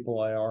like the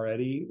people I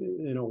already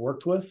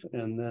worked with,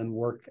 and then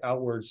work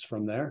outwards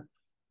from there.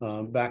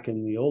 Back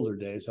in the older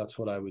days, that's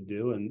what I would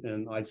do,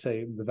 and I'd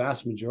say the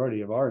vast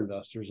majority of our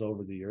investors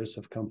over the years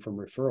have come from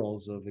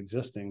referrals of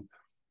existing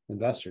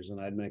investors, and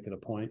I'd make it a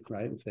point,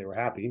 right, if they were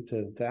happy,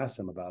 to ask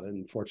them about it.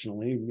 And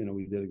fortunately,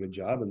 we did a good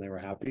job and they were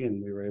happy,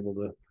 and we were able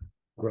to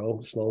grow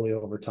slowly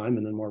over time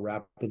and then more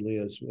rapidly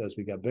as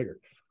we got bigger.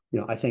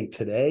 I think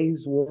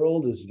today's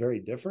world is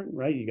very different,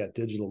 right? You got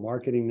digital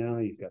marketing now,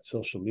 you've got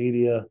social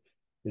media,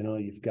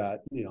 you've got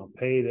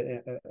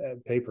paid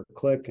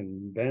pay-per-click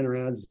and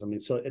banner ads. I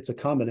mean, so it's a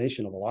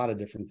combination of a lot of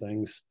different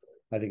things.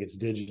 I think it's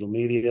digital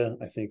media.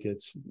 I think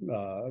it's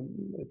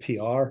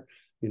PR.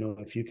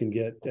 If you can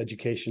get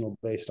educational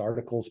based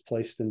articles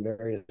placed in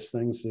various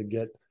things to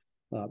get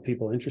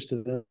people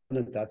interested in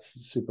it,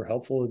 that's super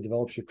helpful. It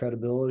develops your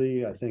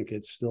credibility. I think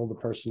it's still the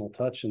personal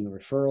touch and the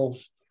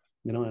referrals,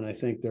 and I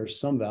think there's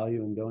some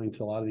value in going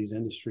to a lot of these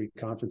industry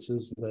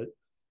conferences that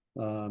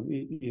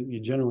You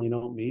generally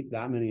don't meet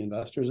that many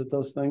investors at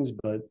those things,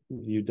 but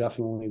you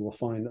definitely will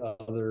find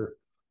other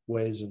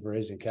ways of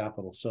raising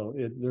capital. So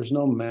there's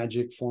no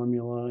magic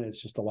formula.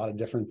 It's just a lot of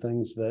different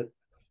things that,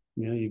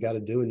 you got to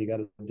do, and you got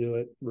to do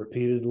it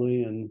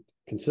repeatedly and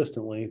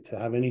consistently to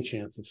have any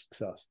chance of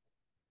success.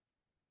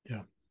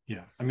 Yeah.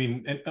 Yeah. I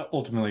mean, and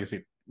ultimately,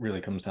 it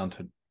really comes down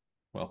to,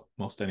 well,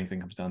 most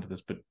anything comes down to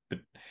this, but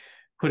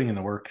putting in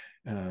the work,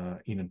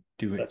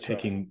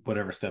 taking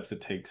whatever steps it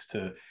takes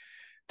to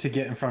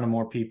get in front of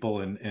more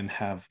people and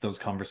have those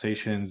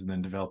conversations, and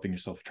then developing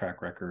yourself a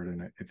track record.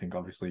 And I think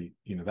obviously,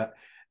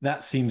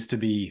 that seems to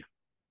be,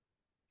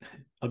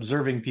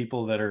 observing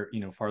people that are,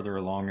 farther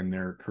along in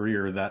their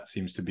career, that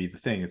seems to be the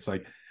thing. It's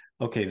like,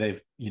 okay,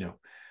 they've,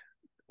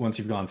 once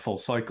you've gone full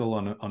cycle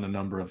on a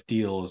number of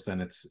deals, then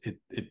it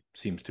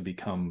seems to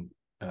become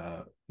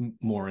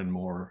more and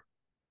more,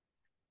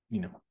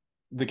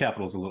 the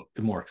capital is a little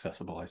more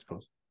accessible, I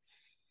suppose.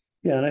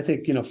 Yeah. And I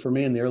think, for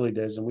me in the early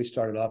days, and we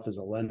started off as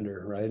a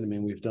lender, right? I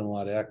mean, we've done a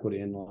lot of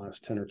equity in the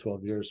last 10 or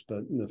 12 years,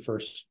 but in the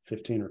first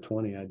 15 or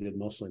 20, I did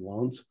mostly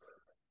loans.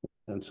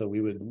 And so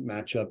we would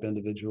match up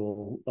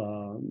individual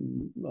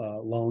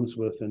loans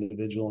with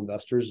individual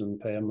investors and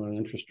pay them an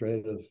interest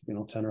rate of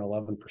 10 or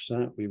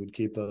 11%. We would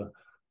keep a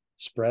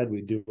spread.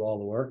 We'd do all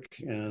the work,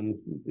 and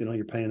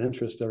you're paying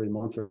interest every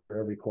month or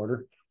every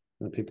quarter,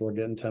 and people are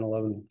getting 10,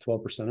 11,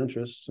 12%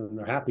 interest, and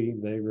they're happy.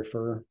 They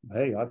refer,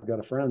 hey, I've got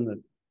a friend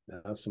that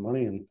has some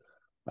money. And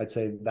I'd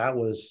say that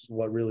was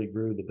what really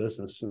grew the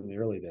business in the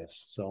early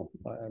days. So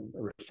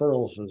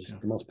referrals is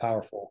the most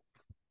powerful.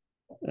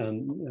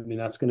 And I mean,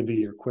 that's going to be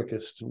your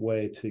quickest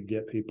way to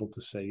get people to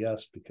say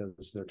yes,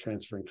 because they're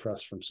transferring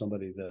trust from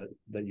somebody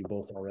that you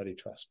both already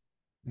trust.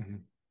 Mm-hmm.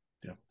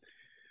 Yeah.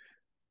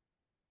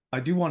 I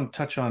do want to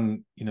touch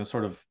on,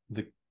 sort of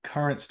the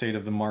current state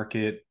of the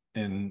market,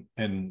 and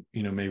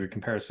maybe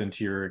comparison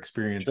to your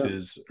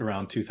experiences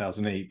around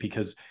 2008,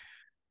 because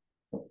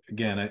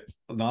again,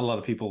 not a lot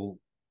of people,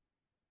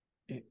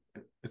 it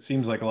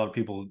seems like a lot of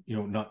people,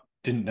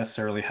 didn't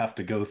necessarily have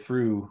to go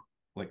through,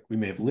 like, we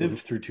may have lived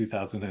through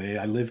 2008.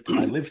 I lived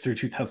through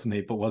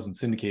 2008, but wasn't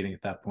syndicating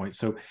at that point.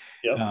 So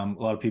a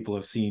lot of people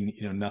have seen,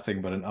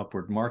 nothing but an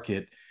upward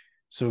market.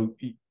 So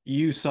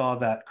you saw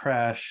that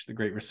crash, the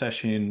Great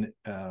Recession,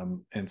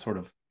 and sort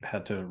of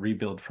had to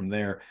rebuild from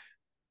there.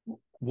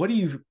 What do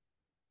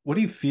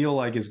you feel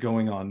like is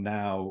going on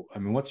now? I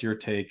mean, what's your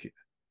take?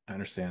 I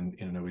understand,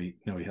 nobody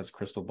has a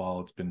crystal ball.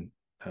 It's been,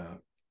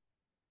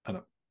 I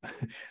don't,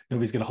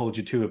 nobody's going to hold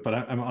you to it, but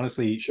I'm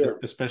honestly,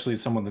 especially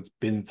as someone that's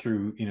been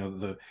through,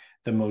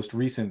 the most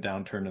recent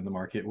downturn in the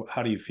market,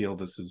 how do you feel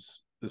this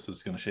is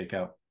going to shake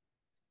out?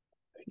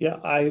 Yeah,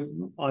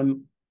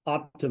 I'm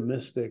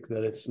optimistic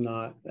that it's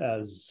not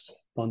as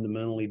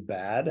fundamentally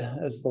bad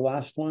as the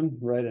last one,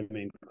 right? I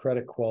mean,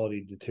 credit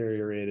quality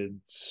deteriorated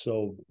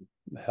so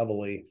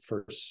heavily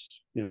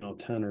first,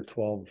 10 or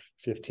 12,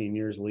 15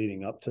 years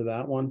leading up to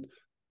that one,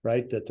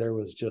 right? That there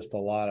was just a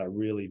lot of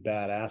really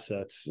bad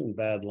assets and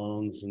bad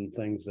loans and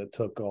things that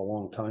took a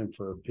long time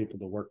for people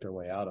to work their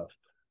way out of.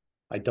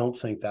 I don't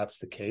think that's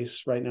the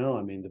case right now.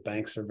 I mean, the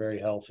banks are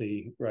very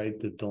healthy, right?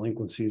 The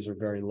delinquencies are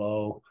very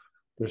low.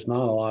 There's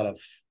not a lot of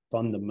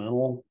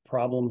fundamental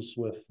problems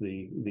with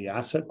the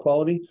asset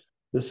quality.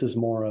 This is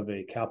more of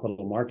a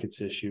capital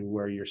markets issue,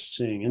 where you're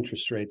seeing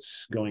interest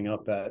rates going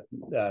up at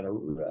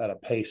a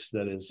pace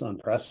that is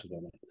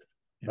unprecedented,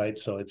 right?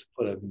 So it's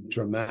put a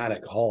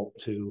dramatic halt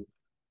to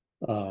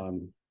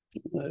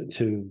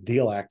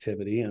deal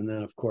activity. And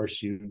then, of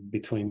course,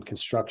 between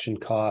construction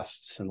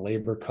costs and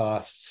labor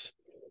costs,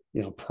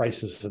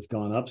 prices have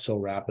gone up so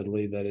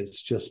rapidly that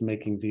it's just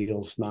making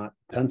deals not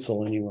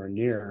pencil anywhere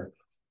near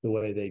the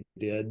way they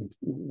did,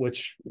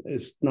 which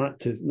is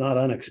not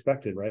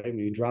unexpected, right? I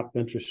mean, you drop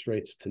interest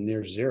rates to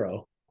near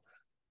zero,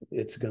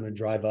 it's going to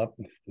drive up,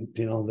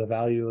 the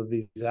value of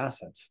these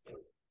assets.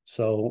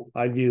 So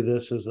I view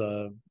this as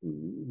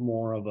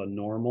more of a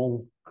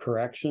normal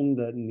correction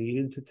that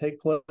needed to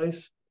take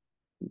place,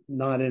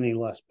 not any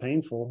less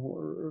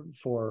painful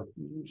for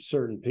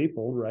certain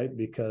people, right?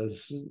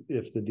 Because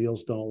if the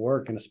deals don't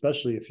work, and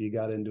especially if you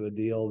got into a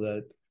deal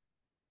that,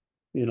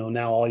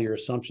 now all your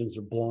assumptions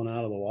are blown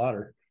out of the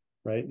water,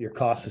 right? Your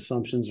cost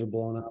assumptions are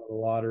blown out of the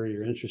water.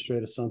 Your interest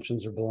rate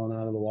assumptions are blown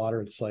out of the water.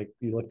 It's like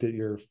you looked at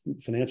your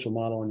financial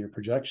model and your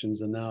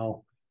projections, and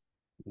now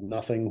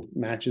nothing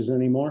matches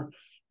anymore,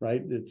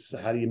 right? It's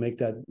how do you make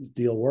that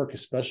deal work,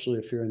 especially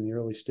if you're in the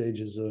early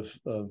stages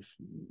of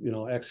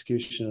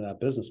execution of that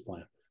business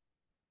plan,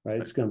 right?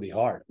 It's going to be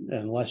hard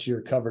unless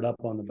you're covered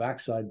up on the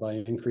backside by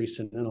an increase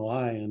in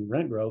NOI and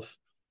rent growth.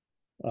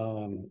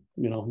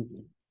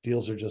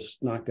 Deals are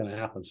just not going to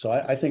happen. So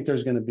I think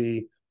there's going to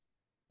be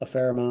a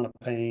fair amount of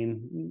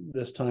pain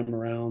this time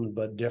around,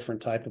 but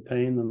different type of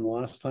pain than the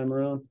last time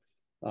around.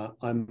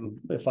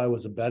 If I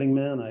was a betting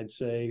man, I'd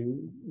say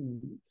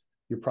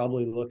you're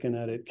probably looking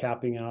at it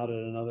capping out at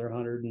another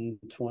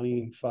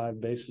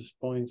 125 basis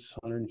points,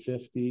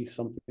 150,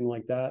 something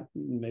like that.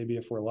 Maybe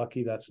if we're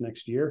lucky, that's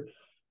next year.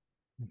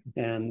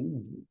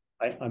 And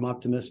I'm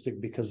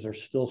optimistic because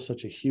there's still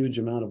such a huge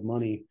amount of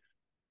money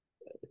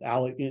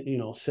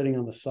sitting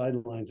on the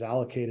sidelines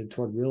allocated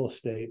toward real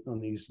estate on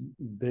these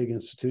big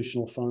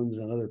institutional funds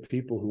and other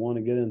people who want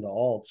to get into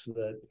alts,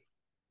 that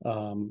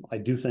I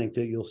do think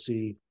that you'll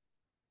see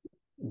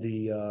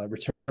the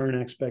return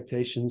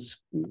expectations,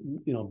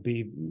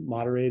 be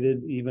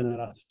moderated even at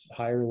a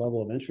higher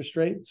level of interest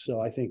rate. So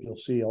I think you'll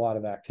see a lot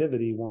of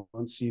activity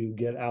once you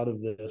get out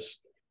of this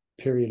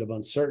period of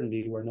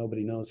uncertainty where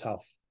nobody knows how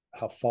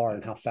far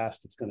and how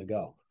fast it's going to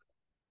go.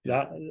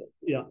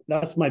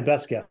 That's my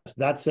best guess.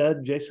 That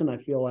said, Jason, I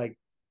feel like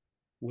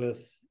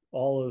with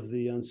all of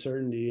the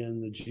uncertainty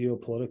in the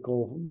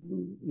geopolitical,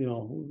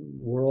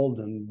 world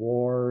and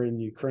war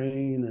in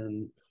Ukraine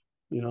and,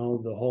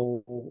 the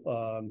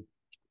whole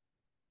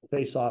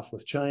face off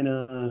with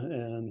China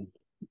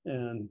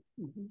and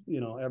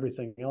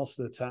everything else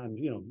that's happened,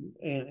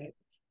 and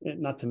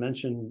not to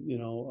mention,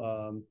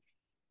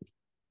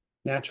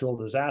 natural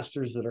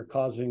disasters that are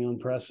causing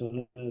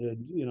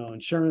unprecedented,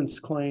 insurance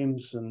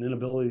claims and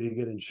inability to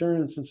get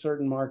insurance in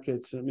certain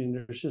markets. I mean,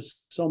 there's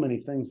just so many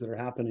things that are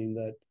happening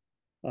that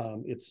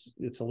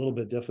it's a little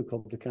bit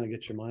difficult to kind of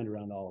get your mind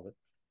around all of it.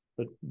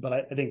 But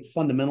I think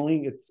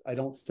fundamentally, I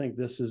don't think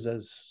this is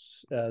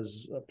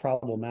as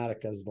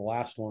problematic as the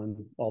last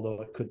one,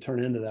 although it could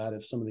turn into that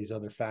if some of these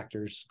other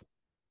factors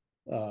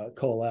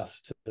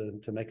coalesce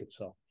to make it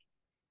so.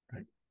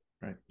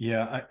 Right.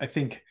 Yeah, I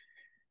think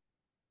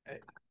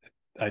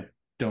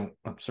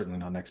I'm certainly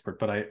not an expert,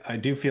 but I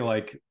do feel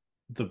like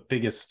the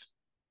biggest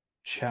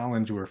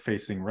challenge we're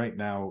facing right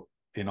now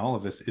in all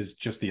of this is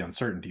just the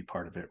uncertainty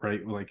part of it,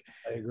 right? Like,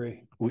 I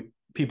agree.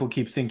 People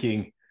keep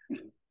thinking,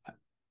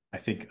 I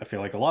feel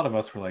like a lot of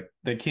us were like,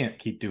 they can't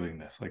keep doing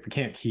this. Like, they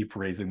can't keep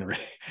raising the rate.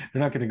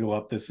 They're not going to go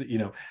up this,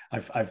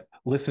 I've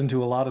listened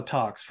to a lot of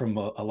talks from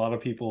a lot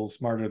of people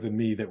smarter than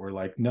me that were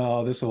like,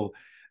 no,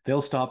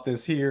 they'll stop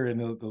this here and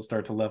they'll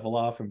start to level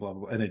off and blah,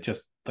 blah, blah. And it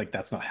just like,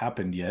 that's not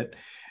happened yet.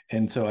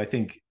 And so I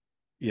think,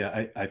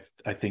 I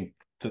think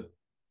that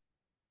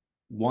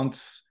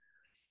once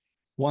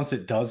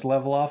it does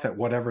level off at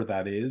whatever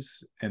that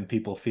is, and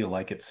people feel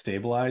like it's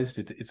stabilized,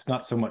 it's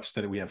not so much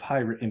that we have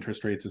high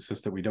interest rates, it's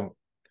just that we don't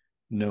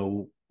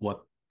know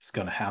what's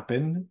going to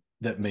happen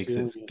that makes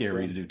it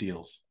scary to do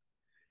deals.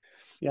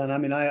 Yeah. And I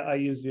mean, I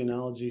use the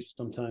analogy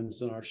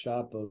sometimes in our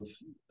shop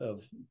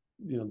of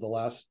the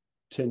last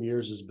 10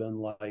 years has been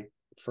like,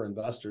 for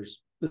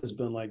investors, has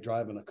been like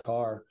driving a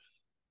car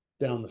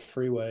down the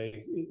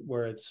freeway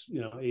where it's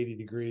 80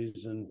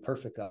 degrees and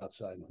perfect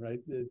outside, right?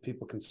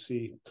 People can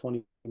see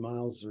 20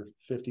 miles or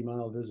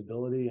 50-mile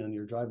visibility, and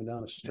you're driving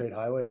down a straight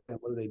highway, and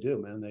what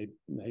do, man?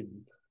 They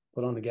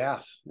put on the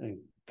gas and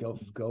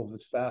go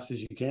as fast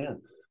as you can.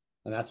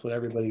 And that's what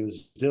everybody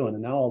was doing.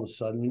 And now all of a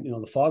sudden,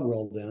 the fog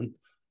rolled in,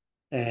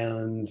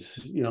 and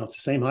it's the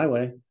same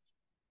highway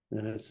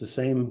and it's the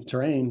same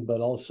terrain,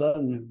 but all of a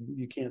sudden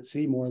you can't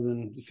see more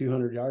than a few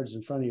hundred yards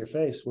in front of your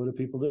face. What do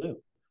people do?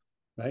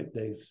 Right?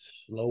 They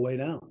slow way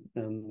down.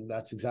 And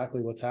that's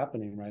exactly what's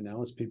happening right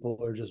now, is people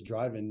are just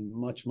driving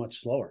much,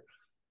 much slower.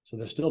 So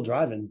they're still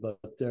driving, but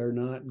they're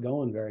not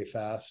going very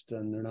fast,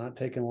 and they're not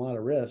taking a lot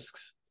of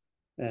risks.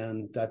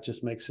 And that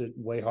just makes it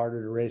way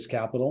harder to raise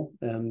capital.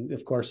 And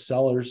of course,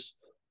 sellers,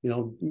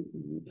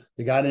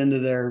 they got into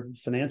their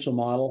financial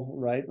model,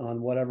 right,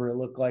 on whatever it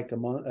looked like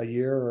a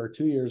year or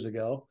 2 years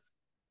ago.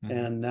 Mm-hmm.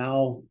 And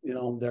now,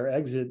 their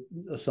exit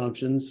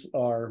assumptions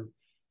are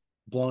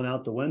blown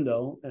out the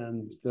window,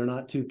 and they're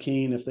not too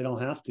keen, if they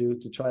don't have to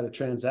try to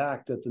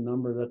transact at the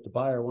number that the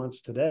buyer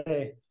wants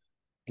today,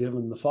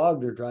 given the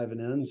fog they're driving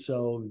in.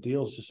 So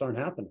deals just aren't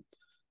happening.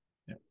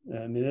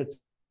 Yeah. I mean,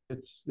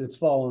 it's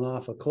fallen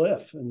off a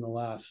cliff in the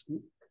last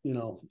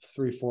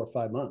 3, 4,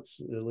 5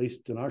 months, at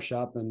least in our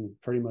shop, and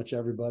pretty much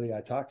everybody I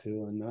talk to,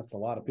 and that's a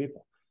lot of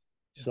people.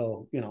 Yeah.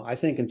 So I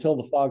think until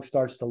the fog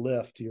starts to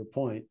lift, to your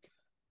point,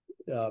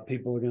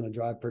 people are going to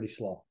drive pretty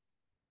slow.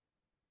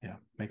 Yeah,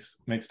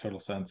 makes total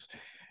sense.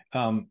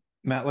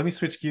 Matt, let me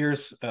switch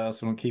gears so I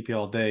don't keep you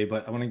all day,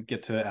 but I want to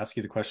get to ask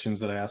you the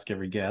questions that I ask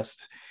every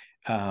guest.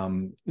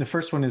 The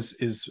first one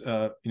is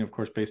of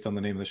course, based on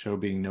the name of the show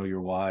being Know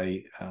Your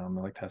Why. I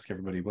like to ask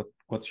everybody,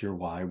 what's your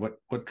why?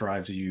 What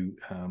drives you,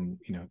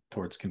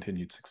 towards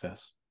continued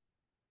success?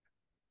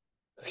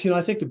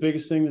 I think the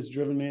biggest thing that's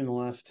driven me in the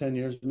last 10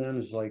 years, man,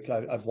 is like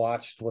I've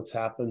watched what's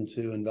happened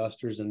to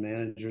investors and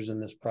managers in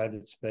this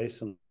private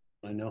space, and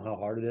I know how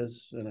hard it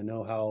is, and I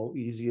know how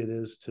easy it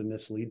is to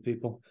mislead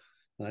people.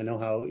 And I know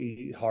how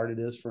hard it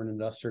is for an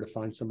investor to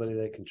find somebody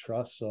they can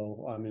trust.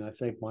 So, I mean, I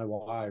think my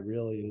why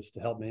really is to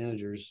help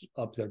managers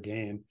up their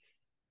game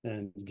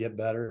and get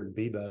better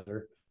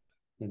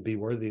and be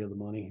worthy of the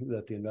money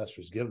that the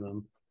investors give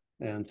them,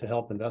 and to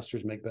help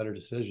investors make better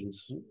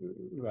decisions,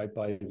 right,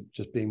 by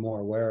just being more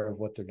aware of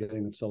what they're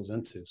getting themselves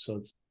into.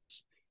 So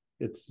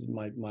it's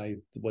my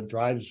what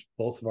drives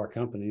both of our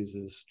companies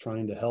is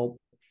trying to help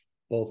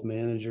both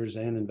managers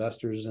and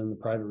investors in the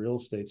private real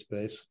estate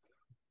space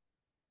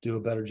do a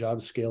better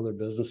job, scale their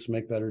business,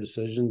 make better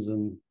decisions,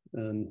 and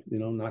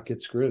not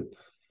get screwed.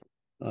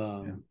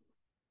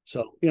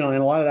 So, and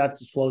a lot of that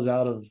just flows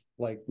out of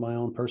like my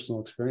own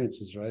personal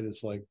experiences, right?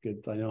 It's like,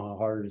 I know how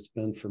hard it's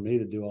been for me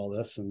to do all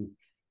this, and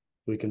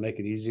we can make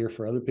it easier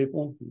for other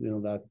people.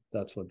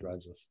 That's what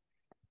drives us.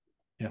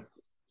 Yeah,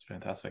 it's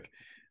fantastic.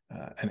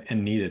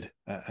 And needed.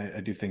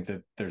 I do think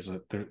that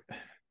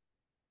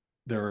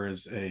there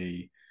is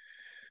a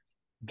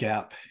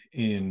gap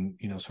in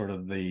sort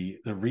of the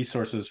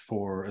resources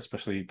for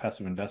especially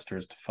passive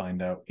investors to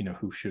find out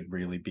who should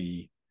really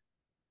be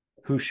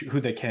who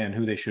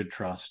they should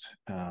trust.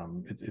 I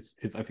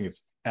think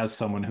it's, as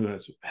someone who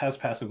has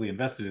passively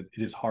invested,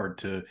 it is hard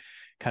to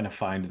kind of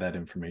find that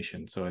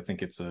information. So I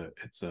think it's a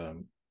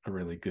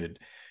really good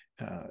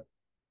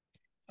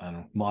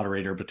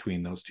moderator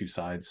between those two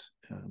sides,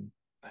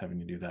 having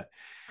to do that.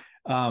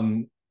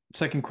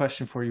 Second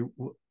question for you.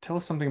 Tell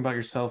us something about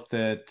yourself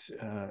that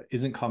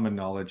isn't common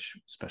knowledge,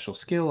 special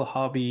skill, a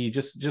hobby,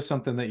 just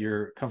something that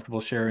you're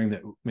comfortable sharing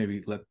that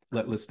maybe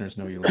let listeners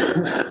know you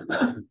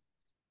like.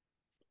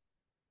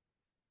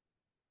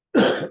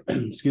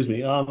 Excuse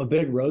me. I'm a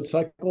big road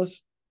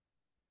cyclist.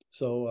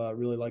 So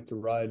really like to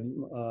ride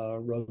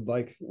road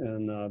bike,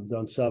 and I've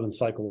done 7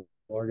 cycle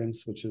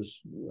Oregons, which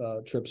is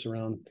trips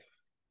around,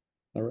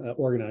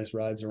 organized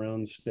rides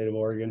around the state of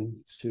Oregon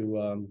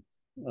to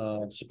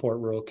support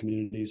rural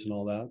communities and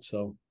all that.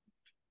 So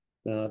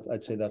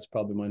I'd say that's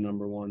probably my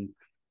number one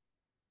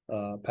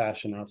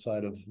passion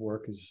outside of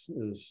work is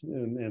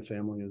and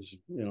family is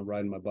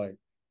riding my bike.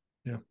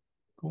 Yeah,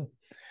 cool.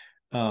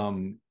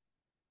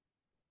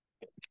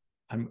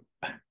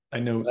 I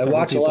know I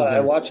watch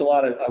a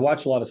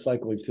lot of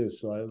cycling too.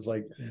 So I was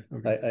like,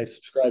 I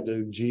subscribe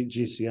to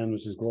GCN,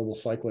 which is Global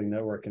Cycling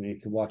Network, and you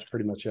can watch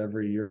pretty much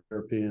every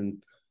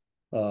European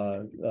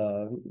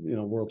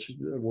world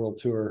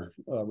tour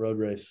road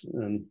race,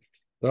 and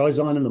they're always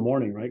on in the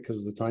morning, right? Because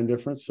of the time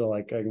difference. So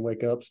like I can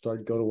wake up,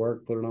 go to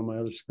work, put it on my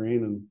other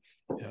screen,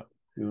 and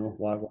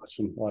watch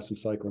some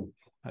cycling.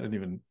 I didn't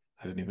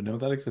even know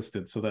that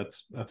existed. So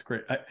that's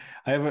great. I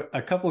have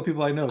a couple of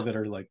people I know that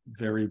are like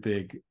very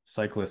big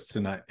cyclists,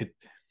 and I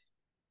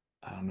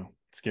don't know,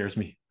 it scares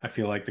me. I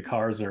feel like the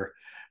cars are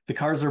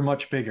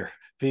much bigger.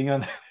 Being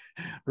on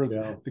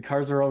the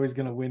cars are always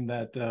going to win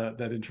that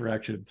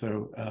interaction.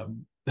 So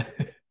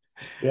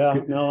yeah,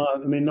 no, I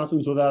mean,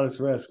 nothing's without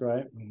its risk,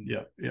 right?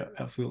 Yeah,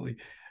 absolutely.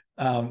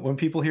 When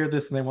people hear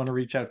this and they want to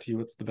reach out to you,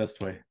 what's the best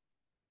way?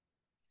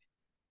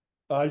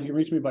 You can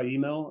reach me by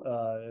email.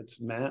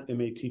 It's Matt.Burk,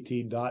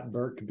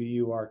 Burk,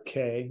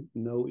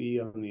 no E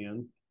on the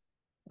end,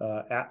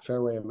 at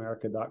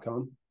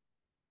fairwayamerica.com.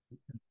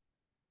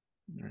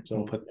 Right,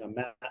 so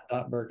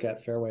Matt.Burk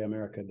at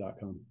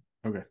fairwayamerica.com.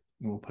 Okay,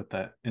 we'll put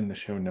that in the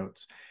show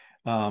notes.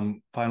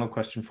 Final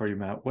question for you,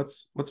 Matt.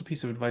 What's a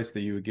piece of advice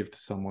that you would give to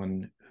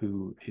someone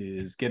who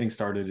is getting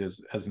started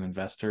as an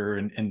investor,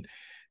 and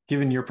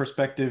given your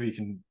perspective, you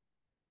can,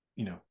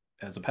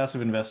 as a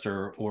passive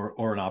investor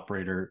or an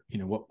operator,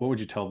 what would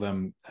you tell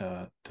them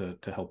to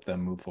help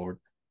them move forward?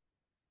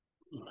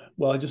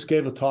 Well, I just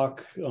gave a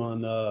talk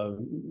on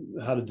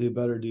how to do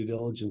better due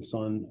diligence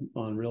on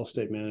real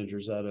estate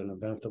managers at an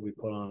event that we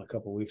put on a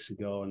couple of weeks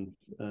ago, and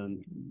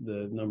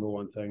the number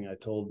one thing I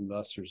told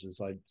investors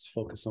is I'd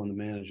focus on the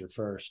manager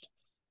first,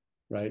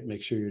 right?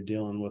 Make sure you're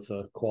dealing with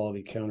a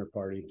quality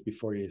counterparty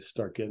before you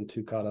start getting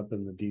too caught up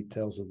in the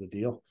details of the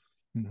deal.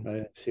 Mm-hmm.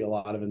 I see a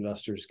lot of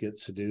investors get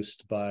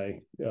seduced by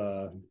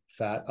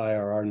fat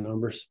IRR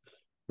numbers,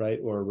 right,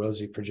 or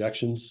rosy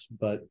projections,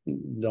 but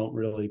don't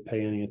really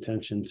pay any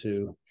attention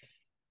to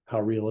how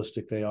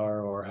realistic they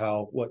are or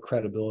what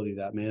credibility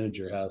that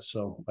manager has.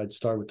 So I'd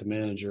start with the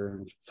manager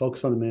and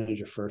focus on the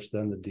manager first,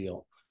 then the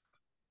deal,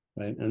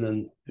 right? And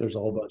then there's a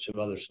whole bunch of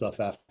other stuff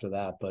after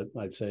that. But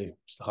I'd say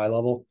just high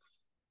level,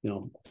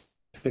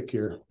 pick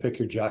your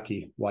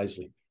jockey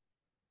wisely.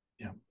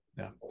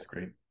 Yeah, that's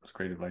great. That's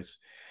great advice.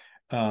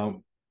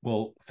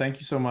 Well, thank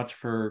you so much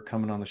for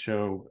coming on the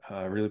show.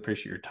 I really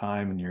appreciate your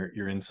time and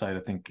your insight.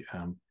 I think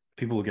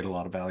people will get a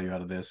lot of value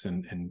out of this,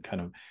 and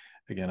kind of,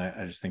 again,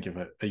 I just think of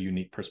a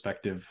unique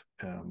perspective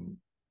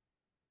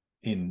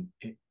in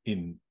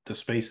the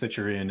space that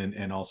you're in,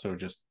 and also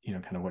just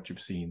kind of what you've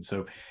seen.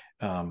 So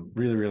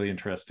really, really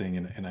interesting,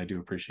 and I do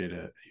appreciate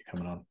you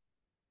coming on.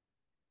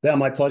 Yeah,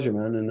 my pleasure,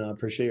 man, and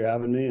appreciate you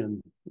having me.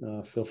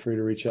 And feel free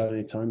to reach out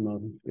anytime. I'll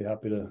be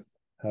happy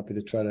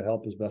to try to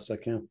help as best I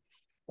can.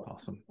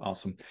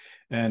 Awesome.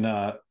 And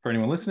for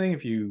anyone listening,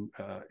 if you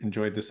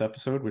enjoyed this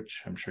episode,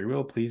 which I'm sure you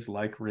will, please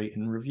like, rate,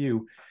 and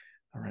review.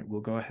 All right, we'll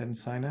go ahead and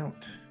sign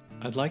out.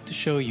 I'd like to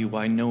show you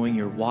why knowing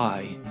your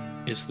why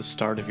is the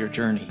start of your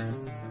journey.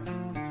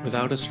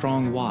 Without a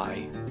strong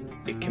why,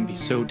 it can be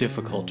so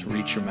difficult to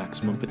reach your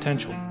maximum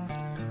potential.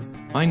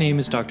 My name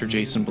is Dr.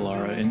 Jason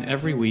Balara, and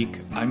every week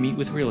I meet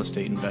with real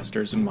estate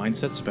investors and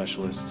mindset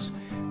specialists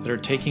that are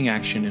taking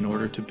action in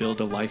order to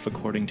build a life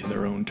according to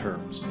their own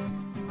terms.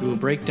 We will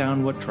break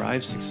down what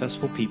drives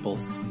successful people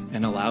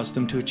and allows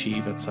them to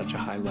achieve at such a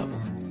high level.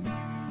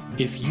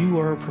 If you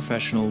are a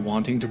professional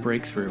wanting to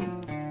break through,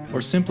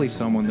 or simply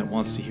someone that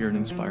wants to hear an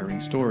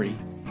inspiring story,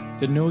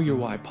 the Know Your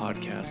Why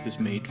podcast is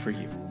made for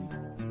you.